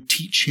one to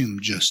teach him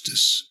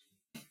justice.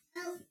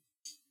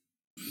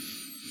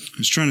 I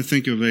was trying to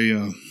think of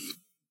an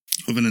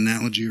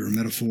analogy or a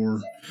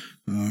metaphor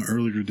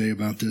earlier today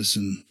about this,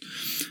 and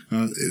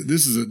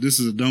this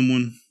is a dumb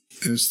one.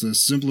 It's the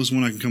simplest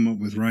one I can come up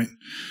with, right?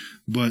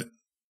 But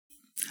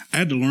I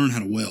had to learn how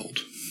to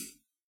weld.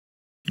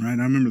 Right?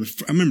 I remember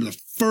the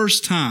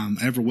first time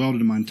I ever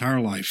welded in my entire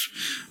life.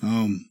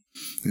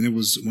 And it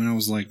was when I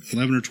was like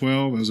 11 or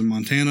 12. I was in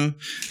Montana,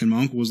 and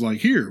my uncle was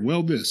like, "Here,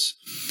 weld this."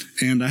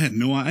 And I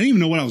didn't even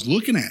know what I was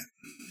looking at.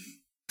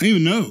 I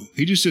didn't even know.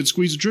 He just said,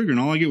 "Squeeze the trigger," and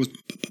all I get was,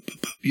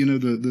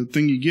 the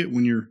thing you get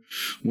when you're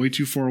way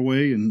too far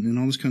away and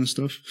all this kind of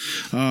stuff.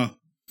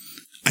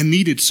 I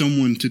needed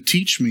someone to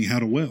teach me how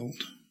to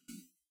weld.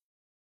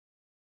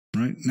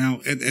 Right?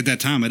 Now, at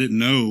that time, I didn't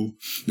know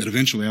that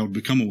eventually I would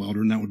become a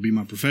welder and that would be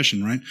my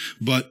profession, right?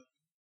 But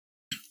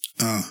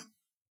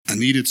I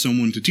needed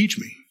someone to teach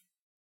me.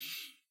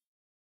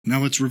 Now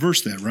let's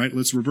reverse that, right?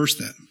 Let's reverse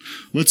that.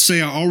 Let's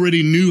say I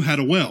already knew how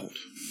to weld.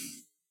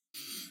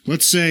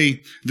 Let's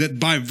say that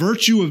by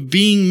virtue of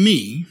being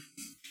me,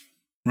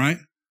 right,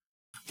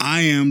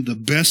 I am the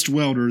best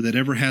welder that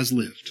ever has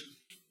lived.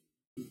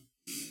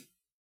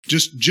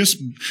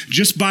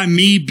 Just by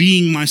me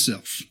being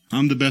myself,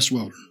 I'm the best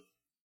welder.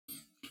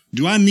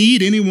 Do I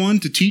need anyone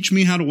to teach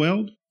me how to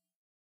weld?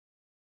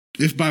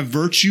 If by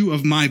virtue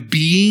of my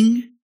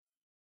being,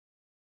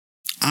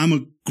 I'm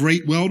a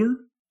great welder?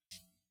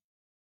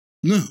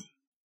 No.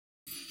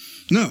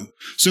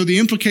 So the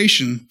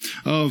implication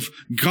of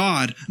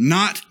God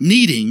not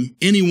needing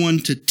anyone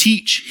to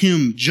teach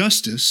him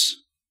justice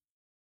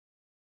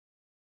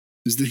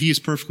is that he is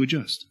perfectly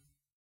just.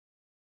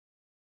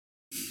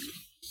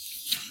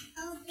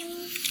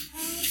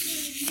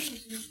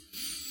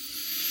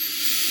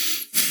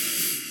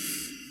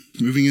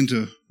 Moving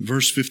into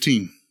verse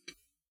 15.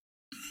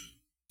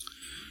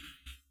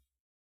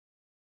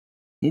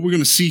 What we're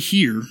going to see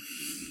here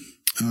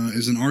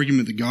is an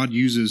argument that God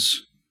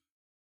uses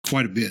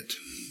quite a bit.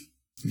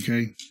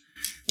 Okay?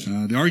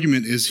 The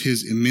argument is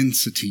his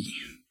immensity,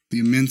 the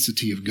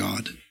immensity of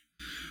God.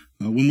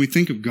 When we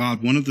think of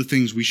God, one of the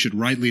things we should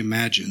rightly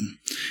imagine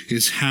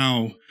is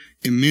how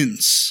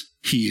immense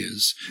he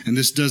is. And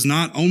this does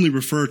not only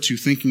refer to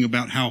thinking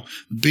about how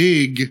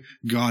big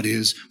God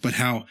is, but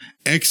how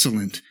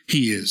excellent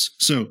he is.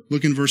 So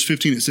look in verse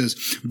 15. It says,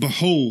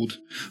 "Behold,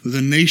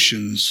 the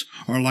nations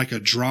are like a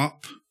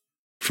drop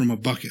from a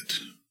bucket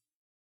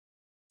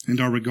and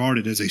are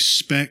regarded as a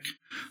speck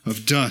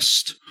of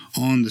dust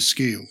on the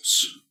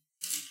scales.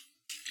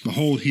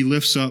 Behold, he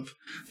lifts up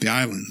the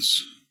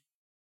islands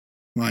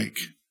like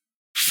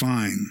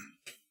fine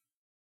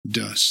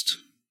dust.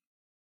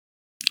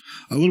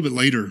 A little bit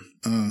later,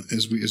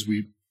 as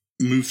we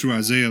move through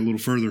Isaiah a little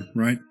further,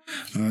 right?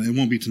 It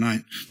won't be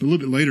tonight, but a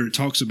little bit later it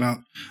talks about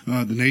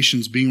the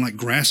nations being like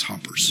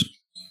grasshoppers,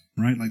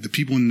 right? Like the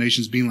people in the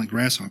nations being like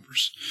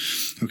grasshoppers,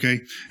 okay?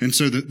 And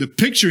so the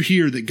picture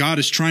here that God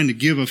is trying to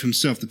give of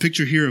himself, the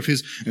picture here of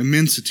his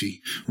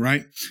immensity,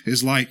 right,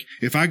 is like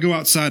if I go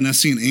outside and I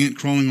see an ant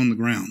crawling on the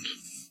ground,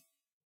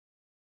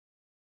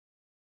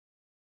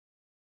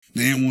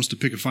 the ant wants to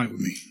pick a fight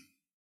with me.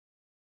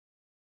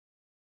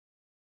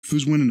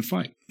 Who's winning the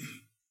fight?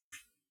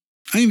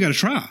 I ain't even got to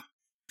try.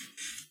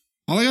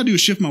 All I got to do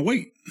is shift my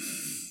weight.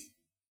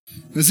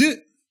 That's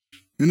it.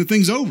 And the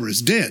thing's over.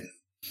 It's dead.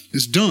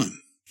 It's done.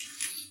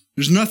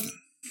 There's nothing.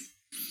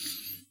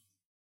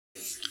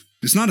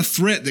 It's not a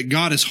threat that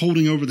God is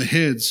holding over the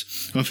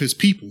heads of his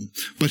people,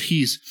 but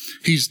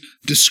he's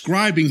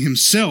describing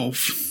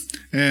himself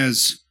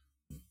as,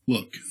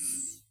 look,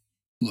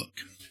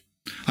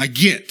 I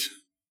get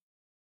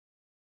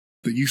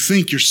that you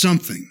think you're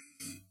something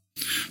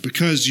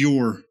because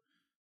you're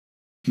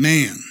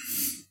man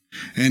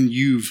and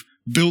you've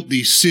built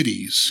these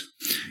cities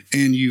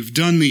and you've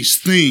done these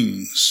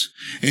things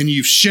and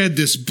you've shed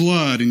this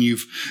blood and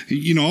you've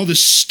all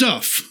this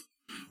stuff,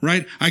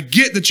 right? I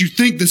get that you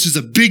think this is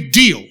a big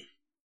deal.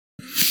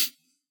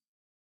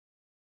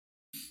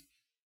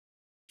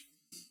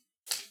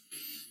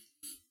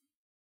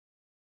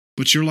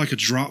 But you're like a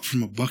drop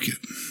from a bucket.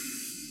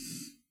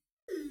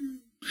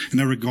 And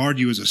I regard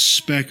you as a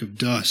speck of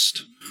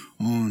dust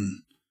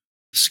on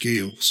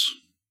scales.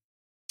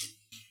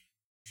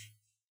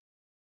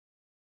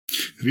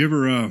 Have you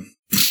ever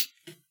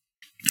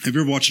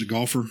watched a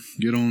golfer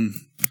get on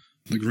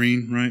the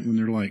green, right? When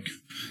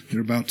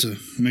they're about to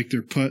make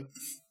their putt,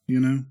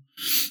 and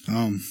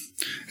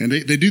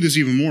they do this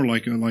even more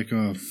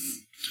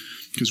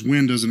because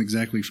wind doesn't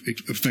exactly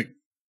affect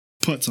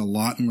putts a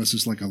lot unless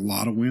it's like a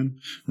lot of wind,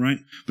 right?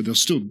 But they'll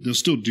still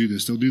do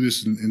this. They'll do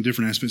this in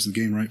different aspects of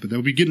the game, right? But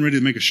they'll be getting ready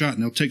to make a shot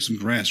and they'll take some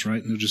grass,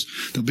 right? And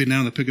they'll be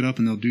down, they'll pick it up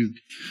and they'll do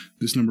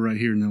this number right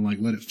here and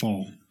they'll let it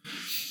fall.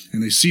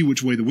 And they see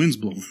which way the wind's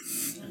blowing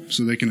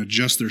so they can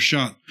adjust their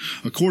shot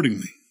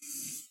accordingly.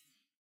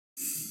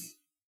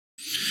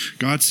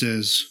 God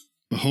says,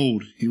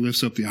 behold, he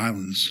lifts up the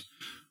islands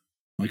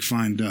like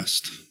fine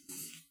dust,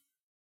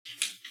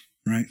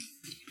 right?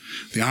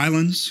 The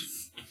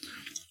islands,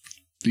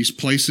 these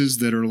places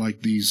that are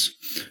like these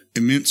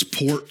immense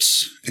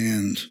ports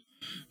and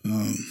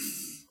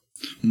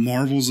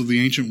marvels of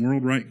the ancient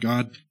world, right?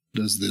 God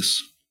does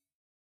this.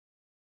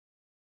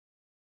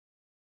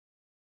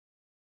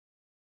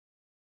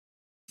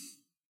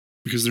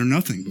 Because they're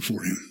nothing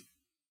before him.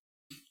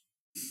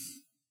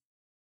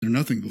 They're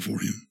nothing before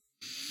him.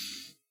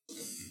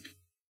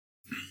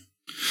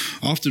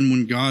 Often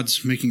when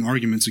God's making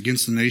arguments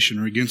against the nation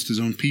or against his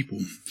own people,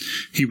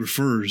 he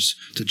refers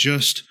to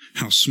just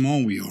how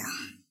small we are.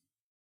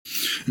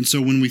 And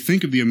so when we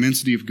think of the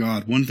immensity of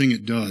God, one thing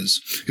it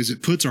does is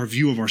it puts our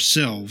view of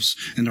ourselves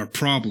and our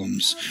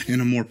problems in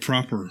a more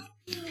proper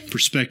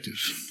perspective,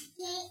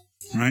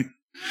 right?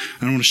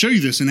 And I want to show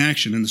you this in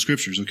action in the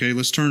scriptures, okay?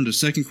 Let's turn to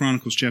 2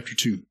 Chronicles chapter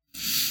 2.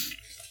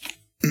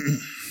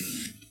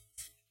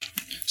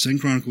 2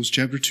 Chronicles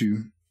chapter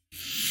 2.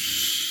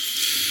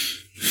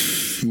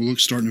 We'll look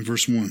starting in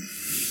verse 1. It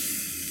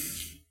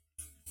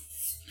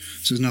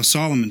says, Now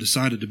Solomon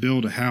decided to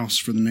build a house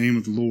for the name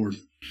of the Lord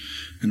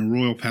and a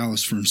royal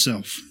palace for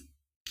himself.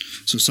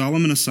 So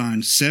Solomon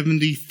assigned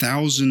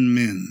 70,000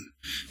 men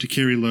to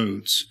carry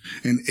loads,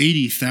 and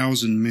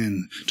 80,000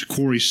 men to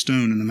quarry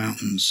stone in the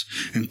mountains,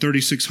 and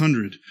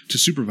 3,600 to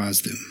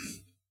supervise them.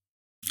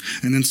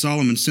 And then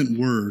Solomon sent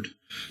word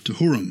to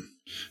Huram,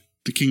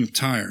 the king of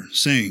Tyre,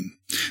 saying,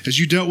 As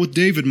you dealt with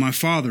David my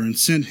father, and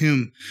sent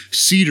him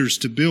cedars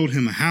to build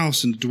him a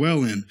house and to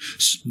dwell in,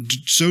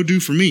 so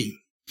do for me.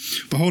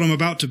 Behold, I'm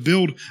about to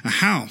build a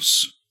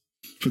house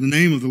for the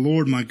name of the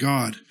Lord my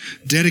God,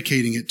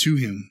 dedicating it to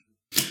him,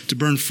 to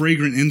burn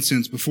fragrant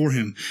incense before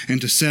him,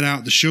 and to set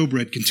out the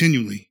showbread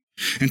continually,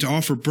 and to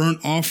offer burnt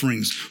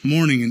offerings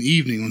morning and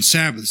evening on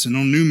Sabbaths and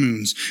on new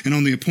moons and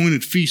on the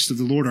appointed feast of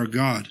the Lord our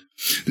God,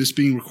 this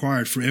being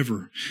required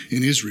forever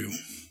in Israel.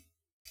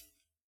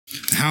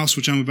 The house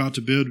which I'm about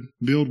to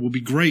build will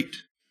be great,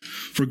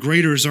 for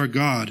greater is our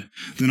God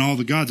than all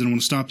the gods. And I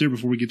want to stop there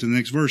before we get to the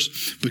next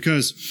verse,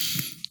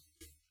 because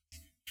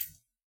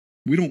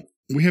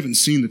we haven't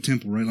seen the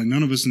temple, right? Like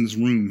none of us in this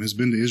room has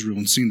been to Israel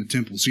and seen the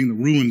temple, seen the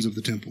ruins of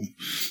the temple,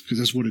 because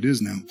that's what it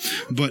is now.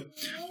 But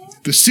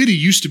the city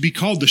used to be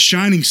called the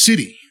Shining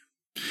City.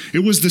 It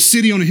was the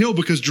city on a hill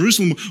because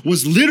Jerusalem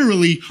was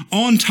literally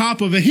on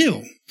top of a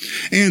hill.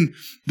 And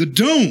the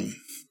dome,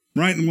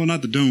 right? Well,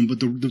 not the dome, but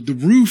the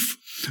roof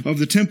of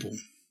the temple,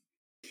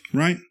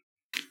 right?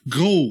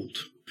 Gold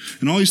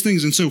and all these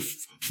things. And so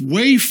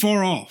way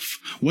far off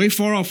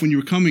when you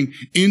were coming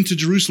into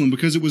Jerusalem,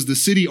 because it was the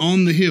city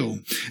on the hill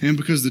and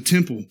because the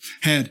temple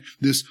had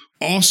this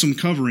awesome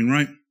covering,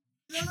 right?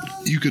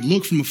 You could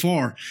look from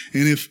afar,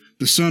 and if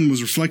the sun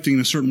was reflecting in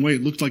a certain way,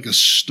 it looked like a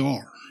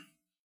star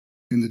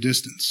in the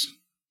distance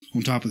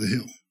on top of the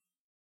hill.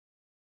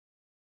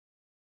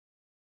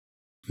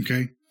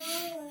 Okay?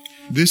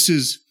 This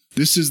is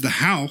the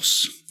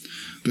house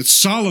that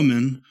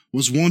Solomon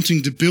was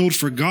wanting to build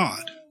for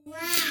God.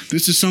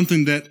 This is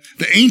something that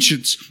the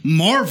ancients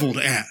marveled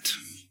at.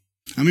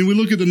 I mean, we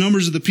look at the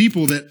numbers of the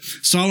people that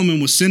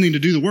Solomon was sending to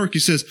do the work. He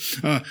says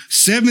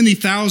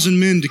 70,000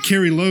 men to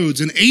carry loads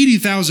and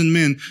 80,000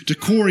 men to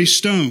quarry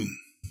stone.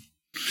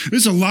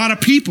 There's a lot of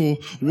people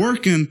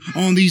working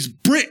on these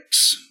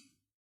bricks.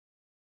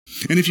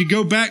 And if you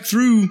go back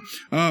through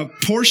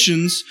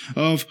portions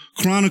of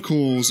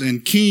Chronicles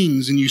and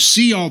Kings and you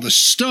see all the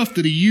stuff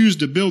that he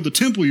used to build the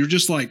temple, you're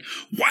just like,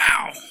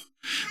 wow.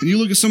 And you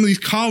look at some of these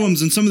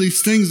columns and some of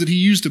these things that he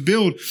used to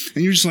build,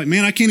 and you're just like,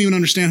 man, I can't even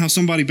understand how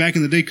somebody back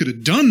in the day could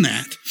have done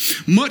that,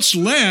 much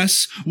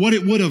less what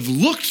it would have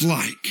looked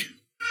like.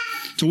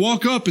 To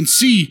walk up and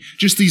see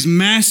just these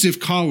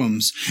massive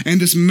columns and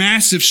this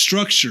massive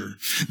structure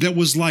that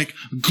was like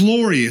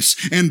glorious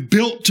and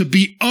built to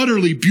be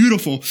utterly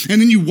beautiful. And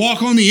then you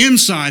walk on the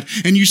inside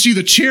and you see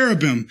the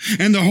cherubim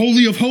and the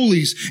Holy of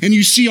Holies, and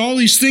you see all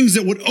these things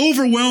that would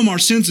overwhelm our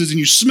senses, and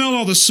you smell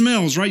all the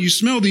smells, right? You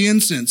smell the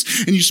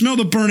incense and you smell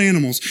the burnt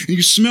animals and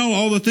you smell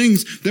all the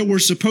things that were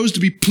supposed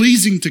to be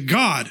pleasing to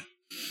God.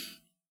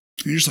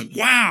 And you're just like,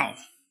 wow.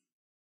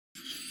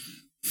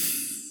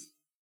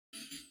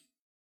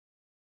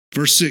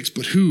 Verse 6,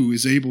 but who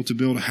is able to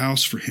build a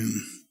house for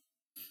him?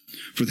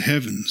 For the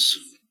heavens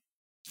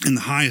and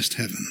the highest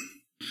heaven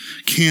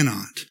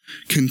cannot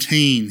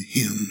contain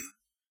him.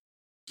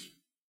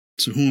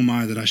 So who am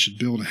I that I should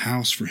build a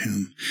house for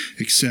him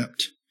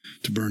except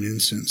to burn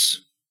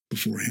incense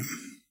before him?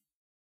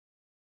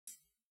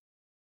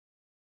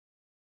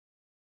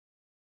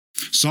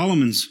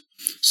 Solomon's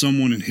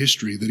someone in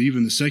history that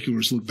even the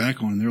secularists look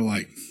back on and they're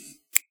like,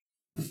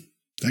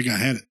 that guy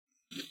had it.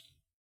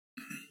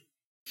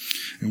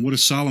 And what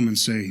does Solomon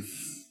say?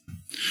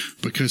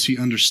 Because he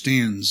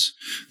understands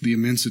the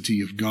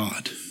immensity of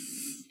God.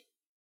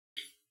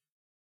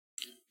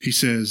 He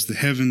says, the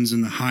heavens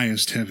and the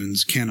highest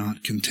heavens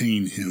cannot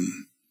contain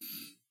him.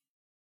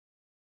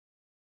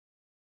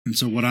 And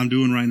so what I'm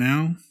doing right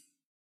now,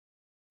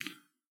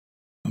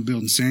 I'm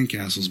building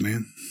sandcastles,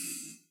 man.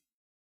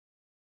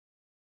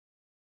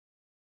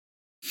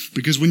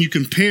 Because when you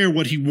compare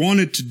what he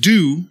wanted to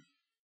do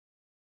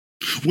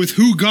with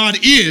who God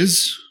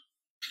is,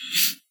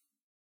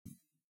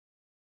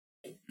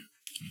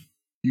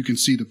 you can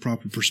see the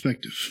proper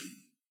perspective.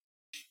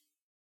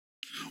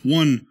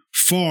 One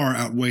far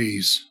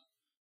outweighs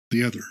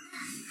the other.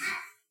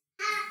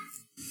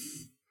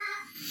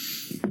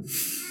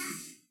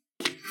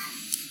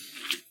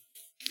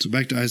 So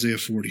back to Isaiah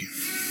 40.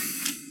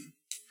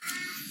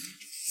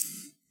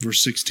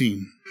 Verse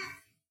 16.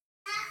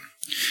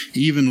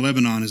 Even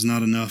Lebanon is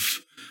not enough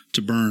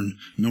to burn,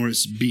 nor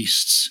its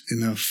beasts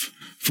enough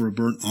for a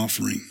burnt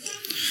offering.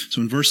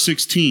 So in verse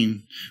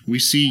 16, we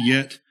see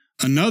yet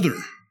another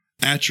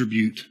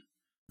attribute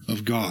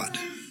of God.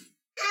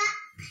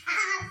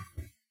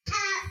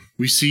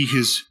 We see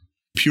his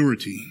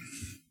purity,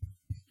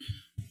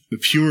 the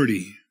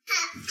purity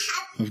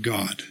of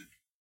God.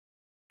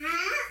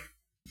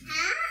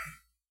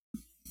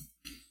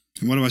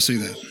 And why do I say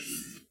that?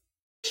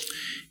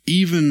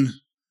 Even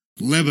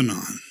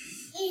Lebanon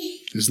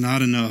is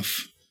not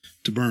enough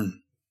to burn.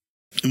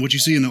 And what you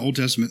see in the Old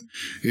Testament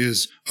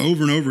is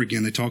over and over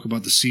again, they talk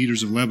about the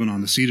cedars of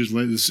Lebanon.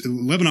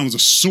 Lebanon was a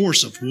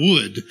source of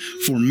wood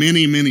for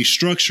many, many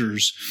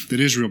structures that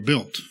Israel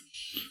built.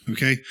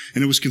 Okay?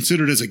 And it was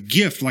considered as a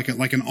gift, like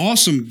an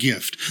awesome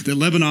gift, that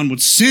Lebanon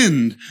would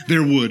send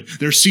their wood,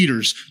 their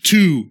cedars,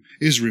 to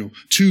Israel,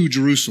 to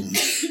Jerusalem,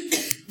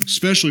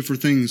 especially for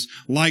things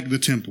like the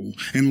temple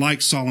and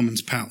like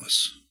Solomon's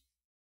palace.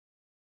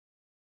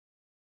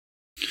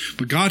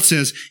 But God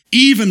says,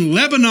 even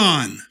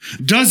Lebanon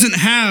doesn't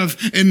have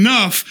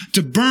enough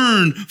to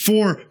burn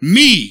for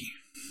me.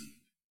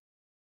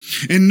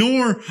 And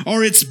nor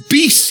are its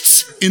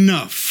beasts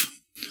enough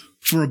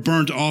for a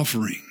burnt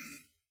offering.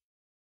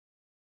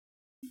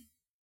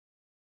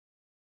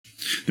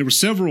 There were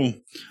several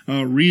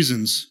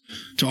reasons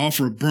to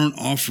offer a burnt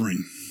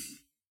offering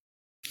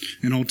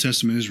in Old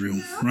Testament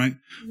Israel, right?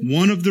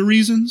 One of the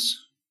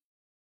reasons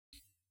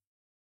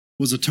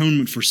was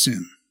atonement for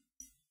sin.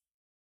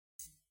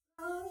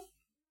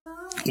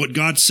 What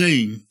God's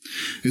saying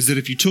is that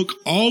if you took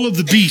all of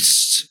the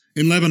beasts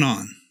in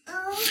Lebanon,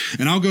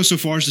 and I'll go so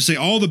far as to say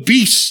all the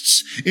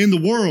beasts in the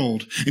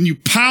world, and you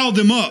piled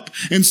them up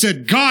and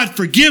said, God,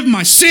 forgive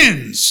my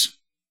sins,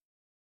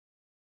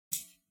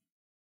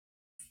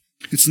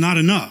 it's not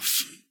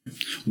enough.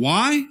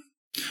 Why?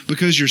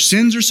 Because your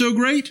sins are so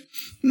great?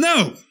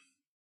 No.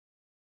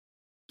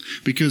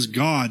 Because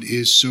God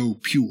is so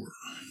pure.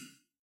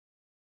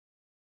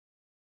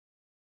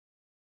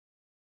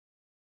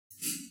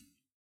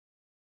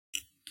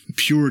 the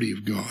purity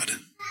of God.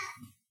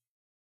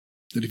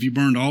 That if you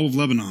burned all of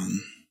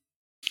Lebanon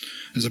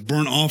as a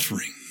burnt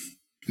offering,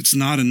 it's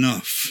not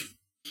enough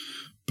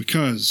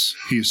because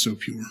he is so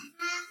pure.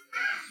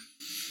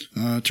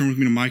 Turn with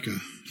me to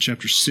Micah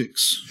chapter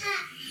 6.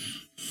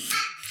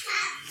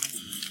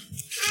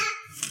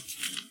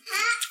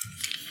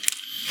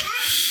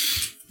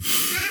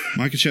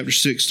 Micah chapter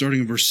 6,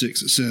 starting in verse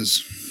 6, it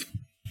says,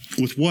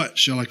 "With what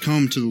shall I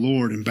come to the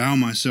Lord and bow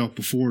myself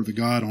before the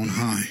God on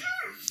high?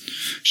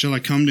 Shall I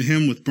come to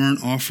him with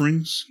burnt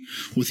offerings,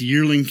 with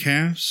yearling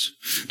calves?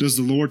 Does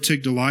the Lord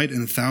take delight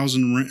in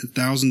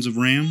thousands of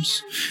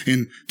rams,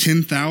 in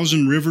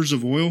 10,000 rivers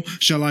of oil?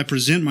 Shall I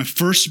present my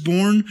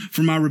firstborn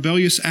for my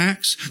rebellious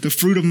acts, the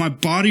fruit of my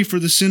body for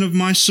the sin of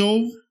my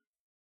soul?"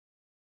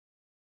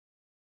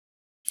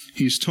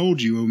 He has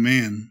told you, O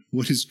man,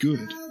 what is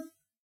good.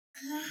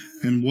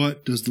 And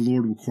what does the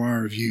Lord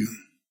require of you?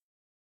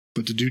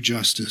 But to do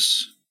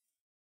justice,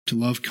 to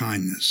love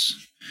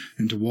kindness,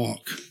 and to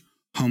walk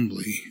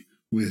humbly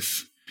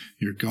with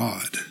your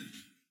God.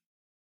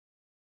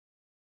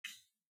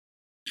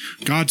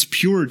 God's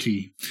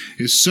purity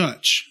is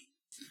such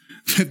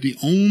that the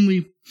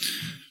only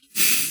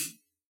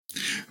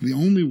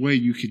way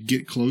you could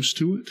get close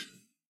to it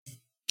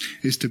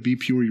is to be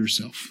pure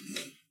yourself.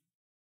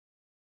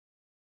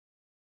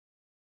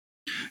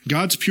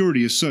 God's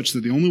purity is such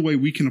that the only way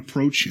we can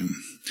approach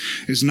him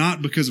is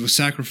not because of a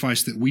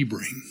sacrifice that we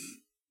bring,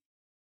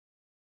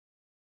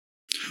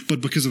 but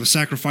because of a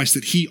sacrifice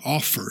that he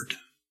offered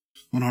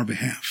on our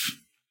behalf.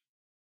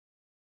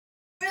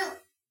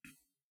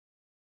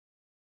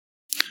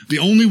 The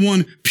only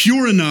one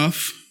pure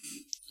enough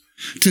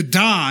to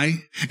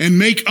die and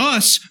make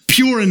us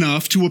pure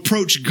enough to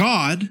approach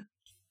God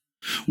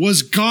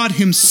was God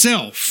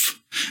himself.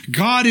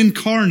 God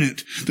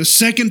incarnate, the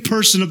second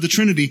person of the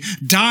Trinity,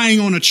 dying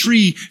on a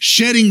tree,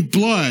 shedding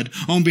blood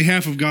on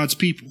behalf of God's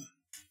people.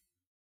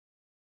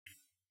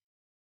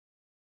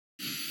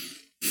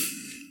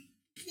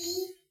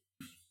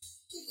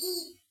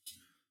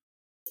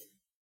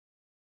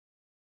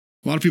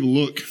 A lot of people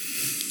look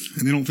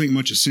and they don't think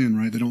much of sin,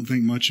 right? They don't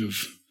think much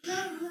of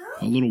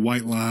a little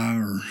white lie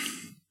or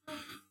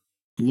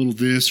a little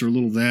this or a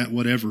little that,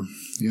 whatever,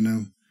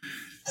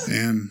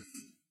 And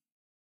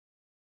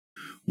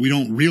we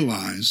don't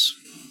realize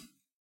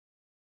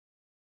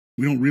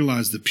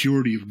the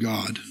purity of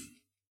God.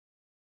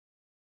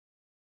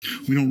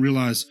 We don't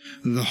realize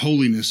the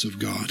holiness of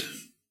God.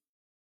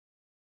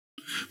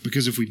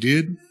 Because if we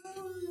did,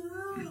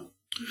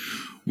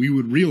 we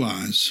would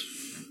realize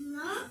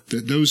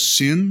that those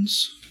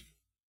sins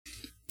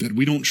that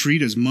we don't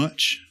treat as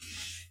much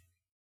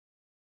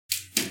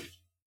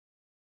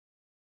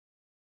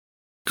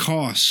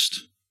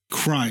cost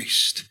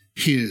Christ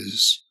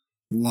his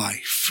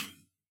life.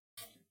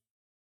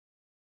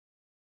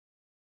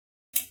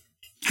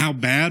 How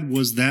bad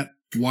was that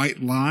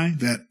white lie,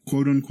 that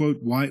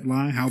quote-unquote white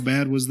lie? How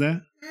bad was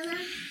that?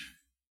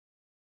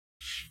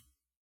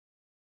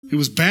 It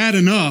was bad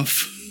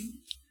enough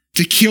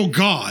to kill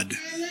God.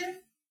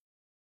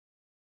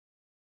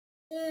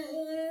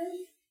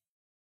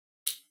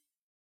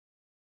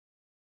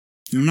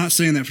 And I'm not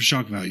saying that for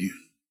shock value,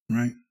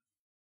 right?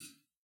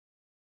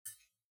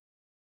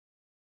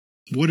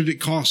 What did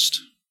it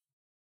cost?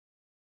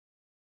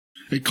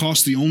 It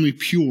cost the only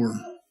pure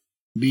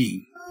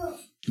being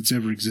that's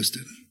ever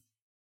existed.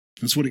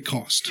 That's what it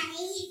cost.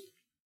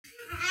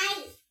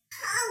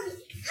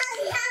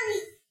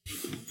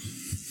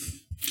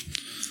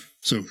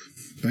 So,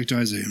 back to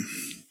Isaiah.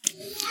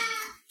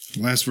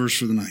 Last verse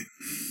for the night.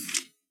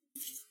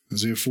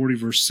 Isaiah 40,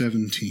 verse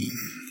 17.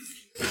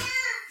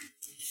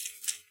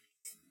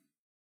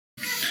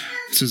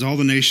 It says, "All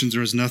the nations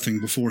are as nothing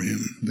before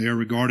him. They are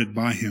regarded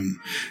by him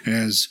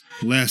as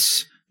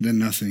less than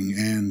nothing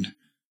and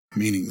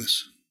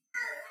meaningless."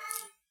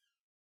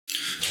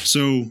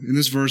 So, in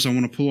this verse, I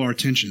want to pull our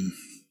attention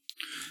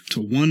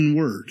to one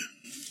word,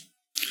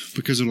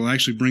 because it'll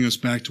actually bring us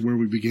back to where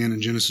we began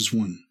in Genesis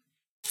 1.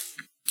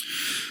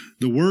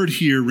 The word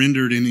here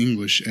rendered in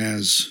English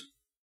as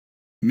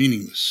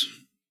meaningless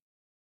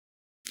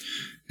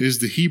is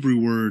the Hebrew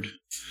word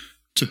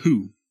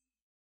tahu,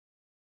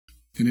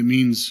 and it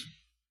means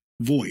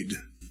void.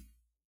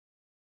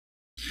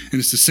 And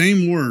it's the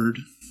same word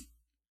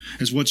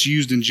as what's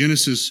used in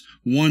Genesis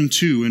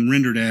 1:2 and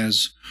rendered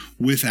as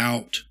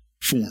without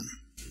form.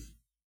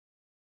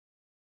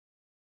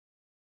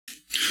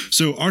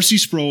 So R.C.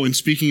 Sproul, in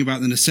speaking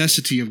about the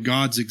necessity of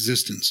God's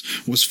existence,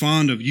 was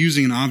fond of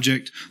using an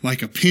object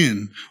like a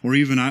pen, or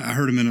even I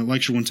heard him in a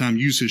lecture one time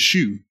use his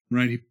shoe,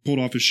 right? He pulled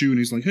off his shoe and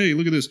he's like, "Hey,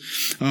 look at this."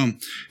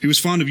 He was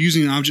fond of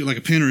using an object like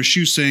a pen or a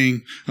shoe,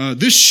 saying,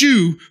 "This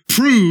shoe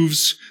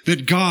proves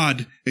that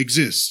God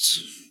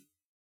exists.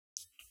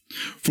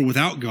 For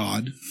without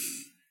God,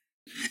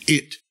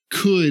 it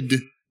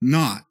could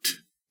not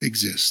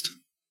exist."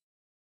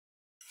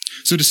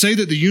 So to say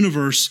that the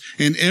universe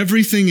and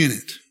everything in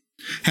it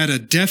had a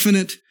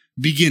definite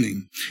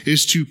beginning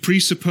is to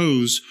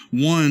presuppose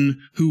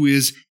one who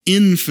is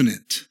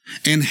infinite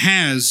and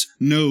has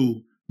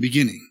no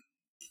beginning.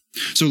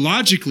 So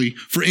logically,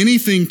 for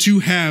anything to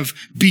have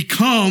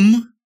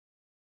become,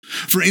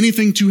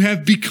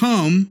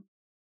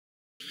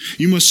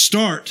 you must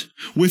start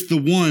with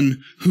the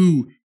one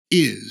who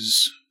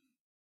is.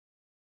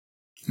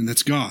 And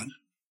that's God.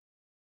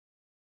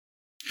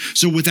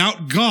 So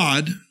without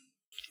God,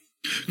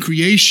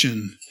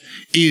 creation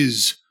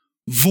is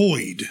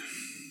void.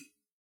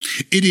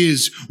 It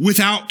is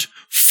without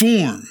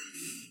form.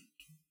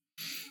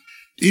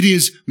 It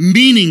is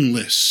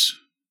meaningless.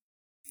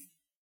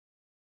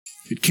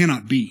 It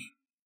cannot be.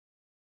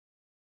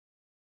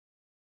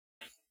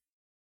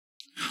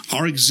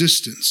 Our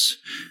existence,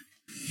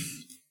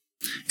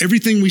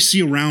 everything we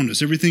see around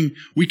us, everything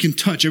we can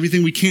touch,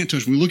 everything we can't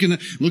touch. We look in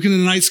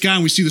the night sky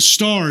and we see the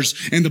stars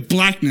and the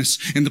blackness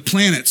and the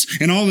planets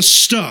and all the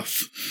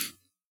stuff.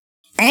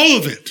 All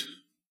of it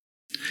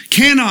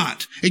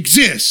cannot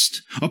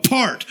exist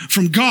apart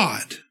from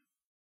God.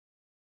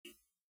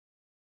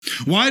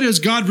 Why does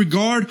God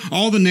regard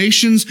all the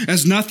nations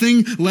as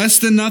nothing, less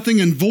than nothing,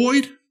 and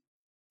void?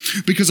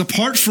 Because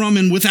apart from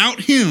and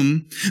without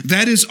Him,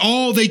 that is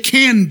all they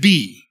can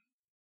be.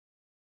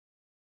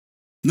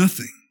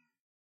 Nothing.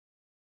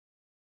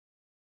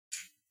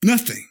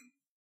 Nothing.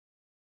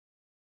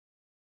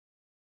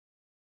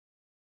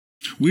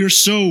 We are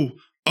so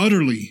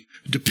utterly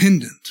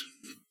dependent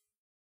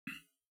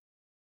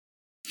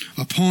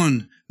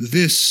upon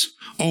this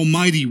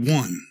Almighty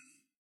One.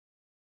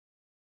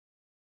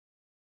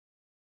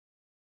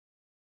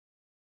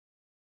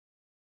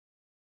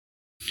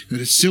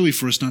 That it's silly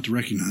for us not to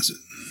recognize it.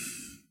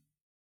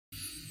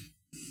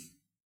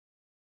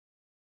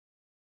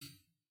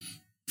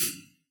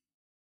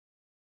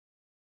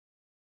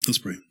 Let's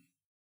pray.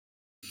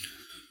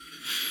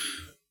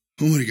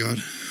 Almighty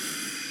God,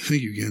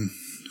 thank you again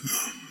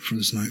for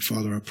this night.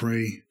 Father, I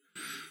pray,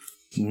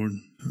 Lord,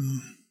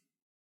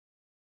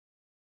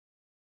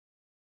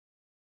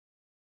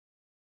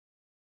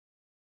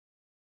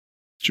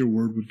 that your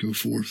word would go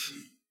forth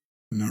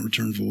and not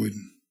return void,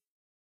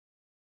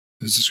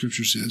 as the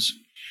scripture says.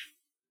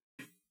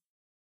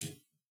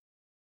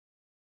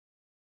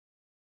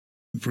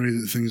 I pray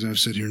that the things I've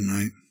said here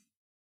tonight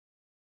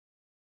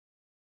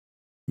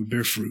would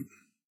bear fruit.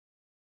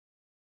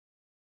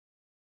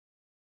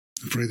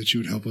 I pray that you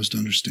would help us to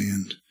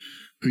understand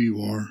who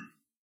you are.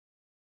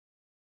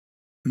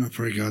 And I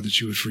pray, God, that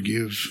you would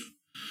forgive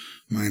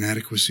my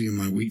inadequacy and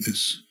my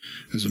weakness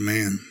as a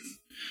man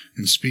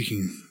in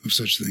speaking of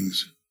such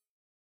things.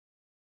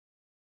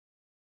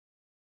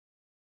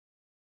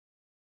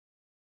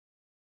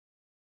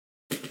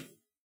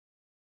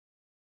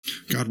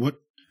 God,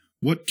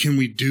 what can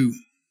we do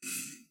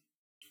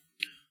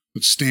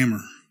but stammer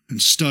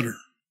and stutter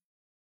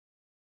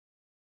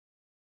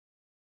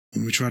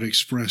when we try to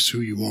express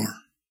who you are?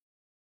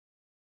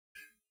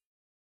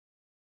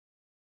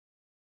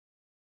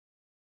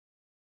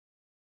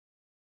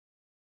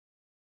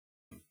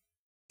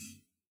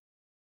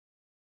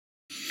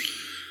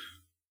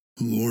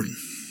 Oh, Lord,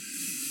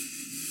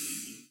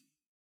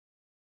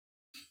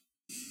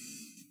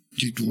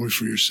 get glory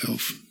for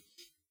yourself.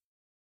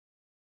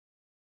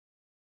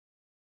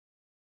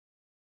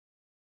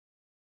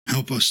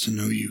 Help us to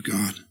know you,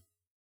 God.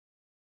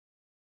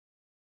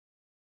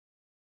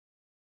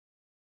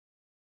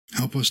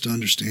 Help us to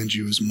understand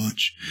you as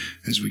much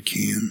as we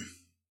can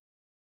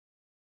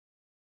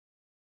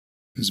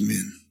as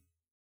men.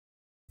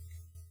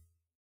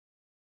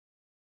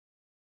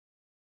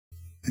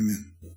 Amen.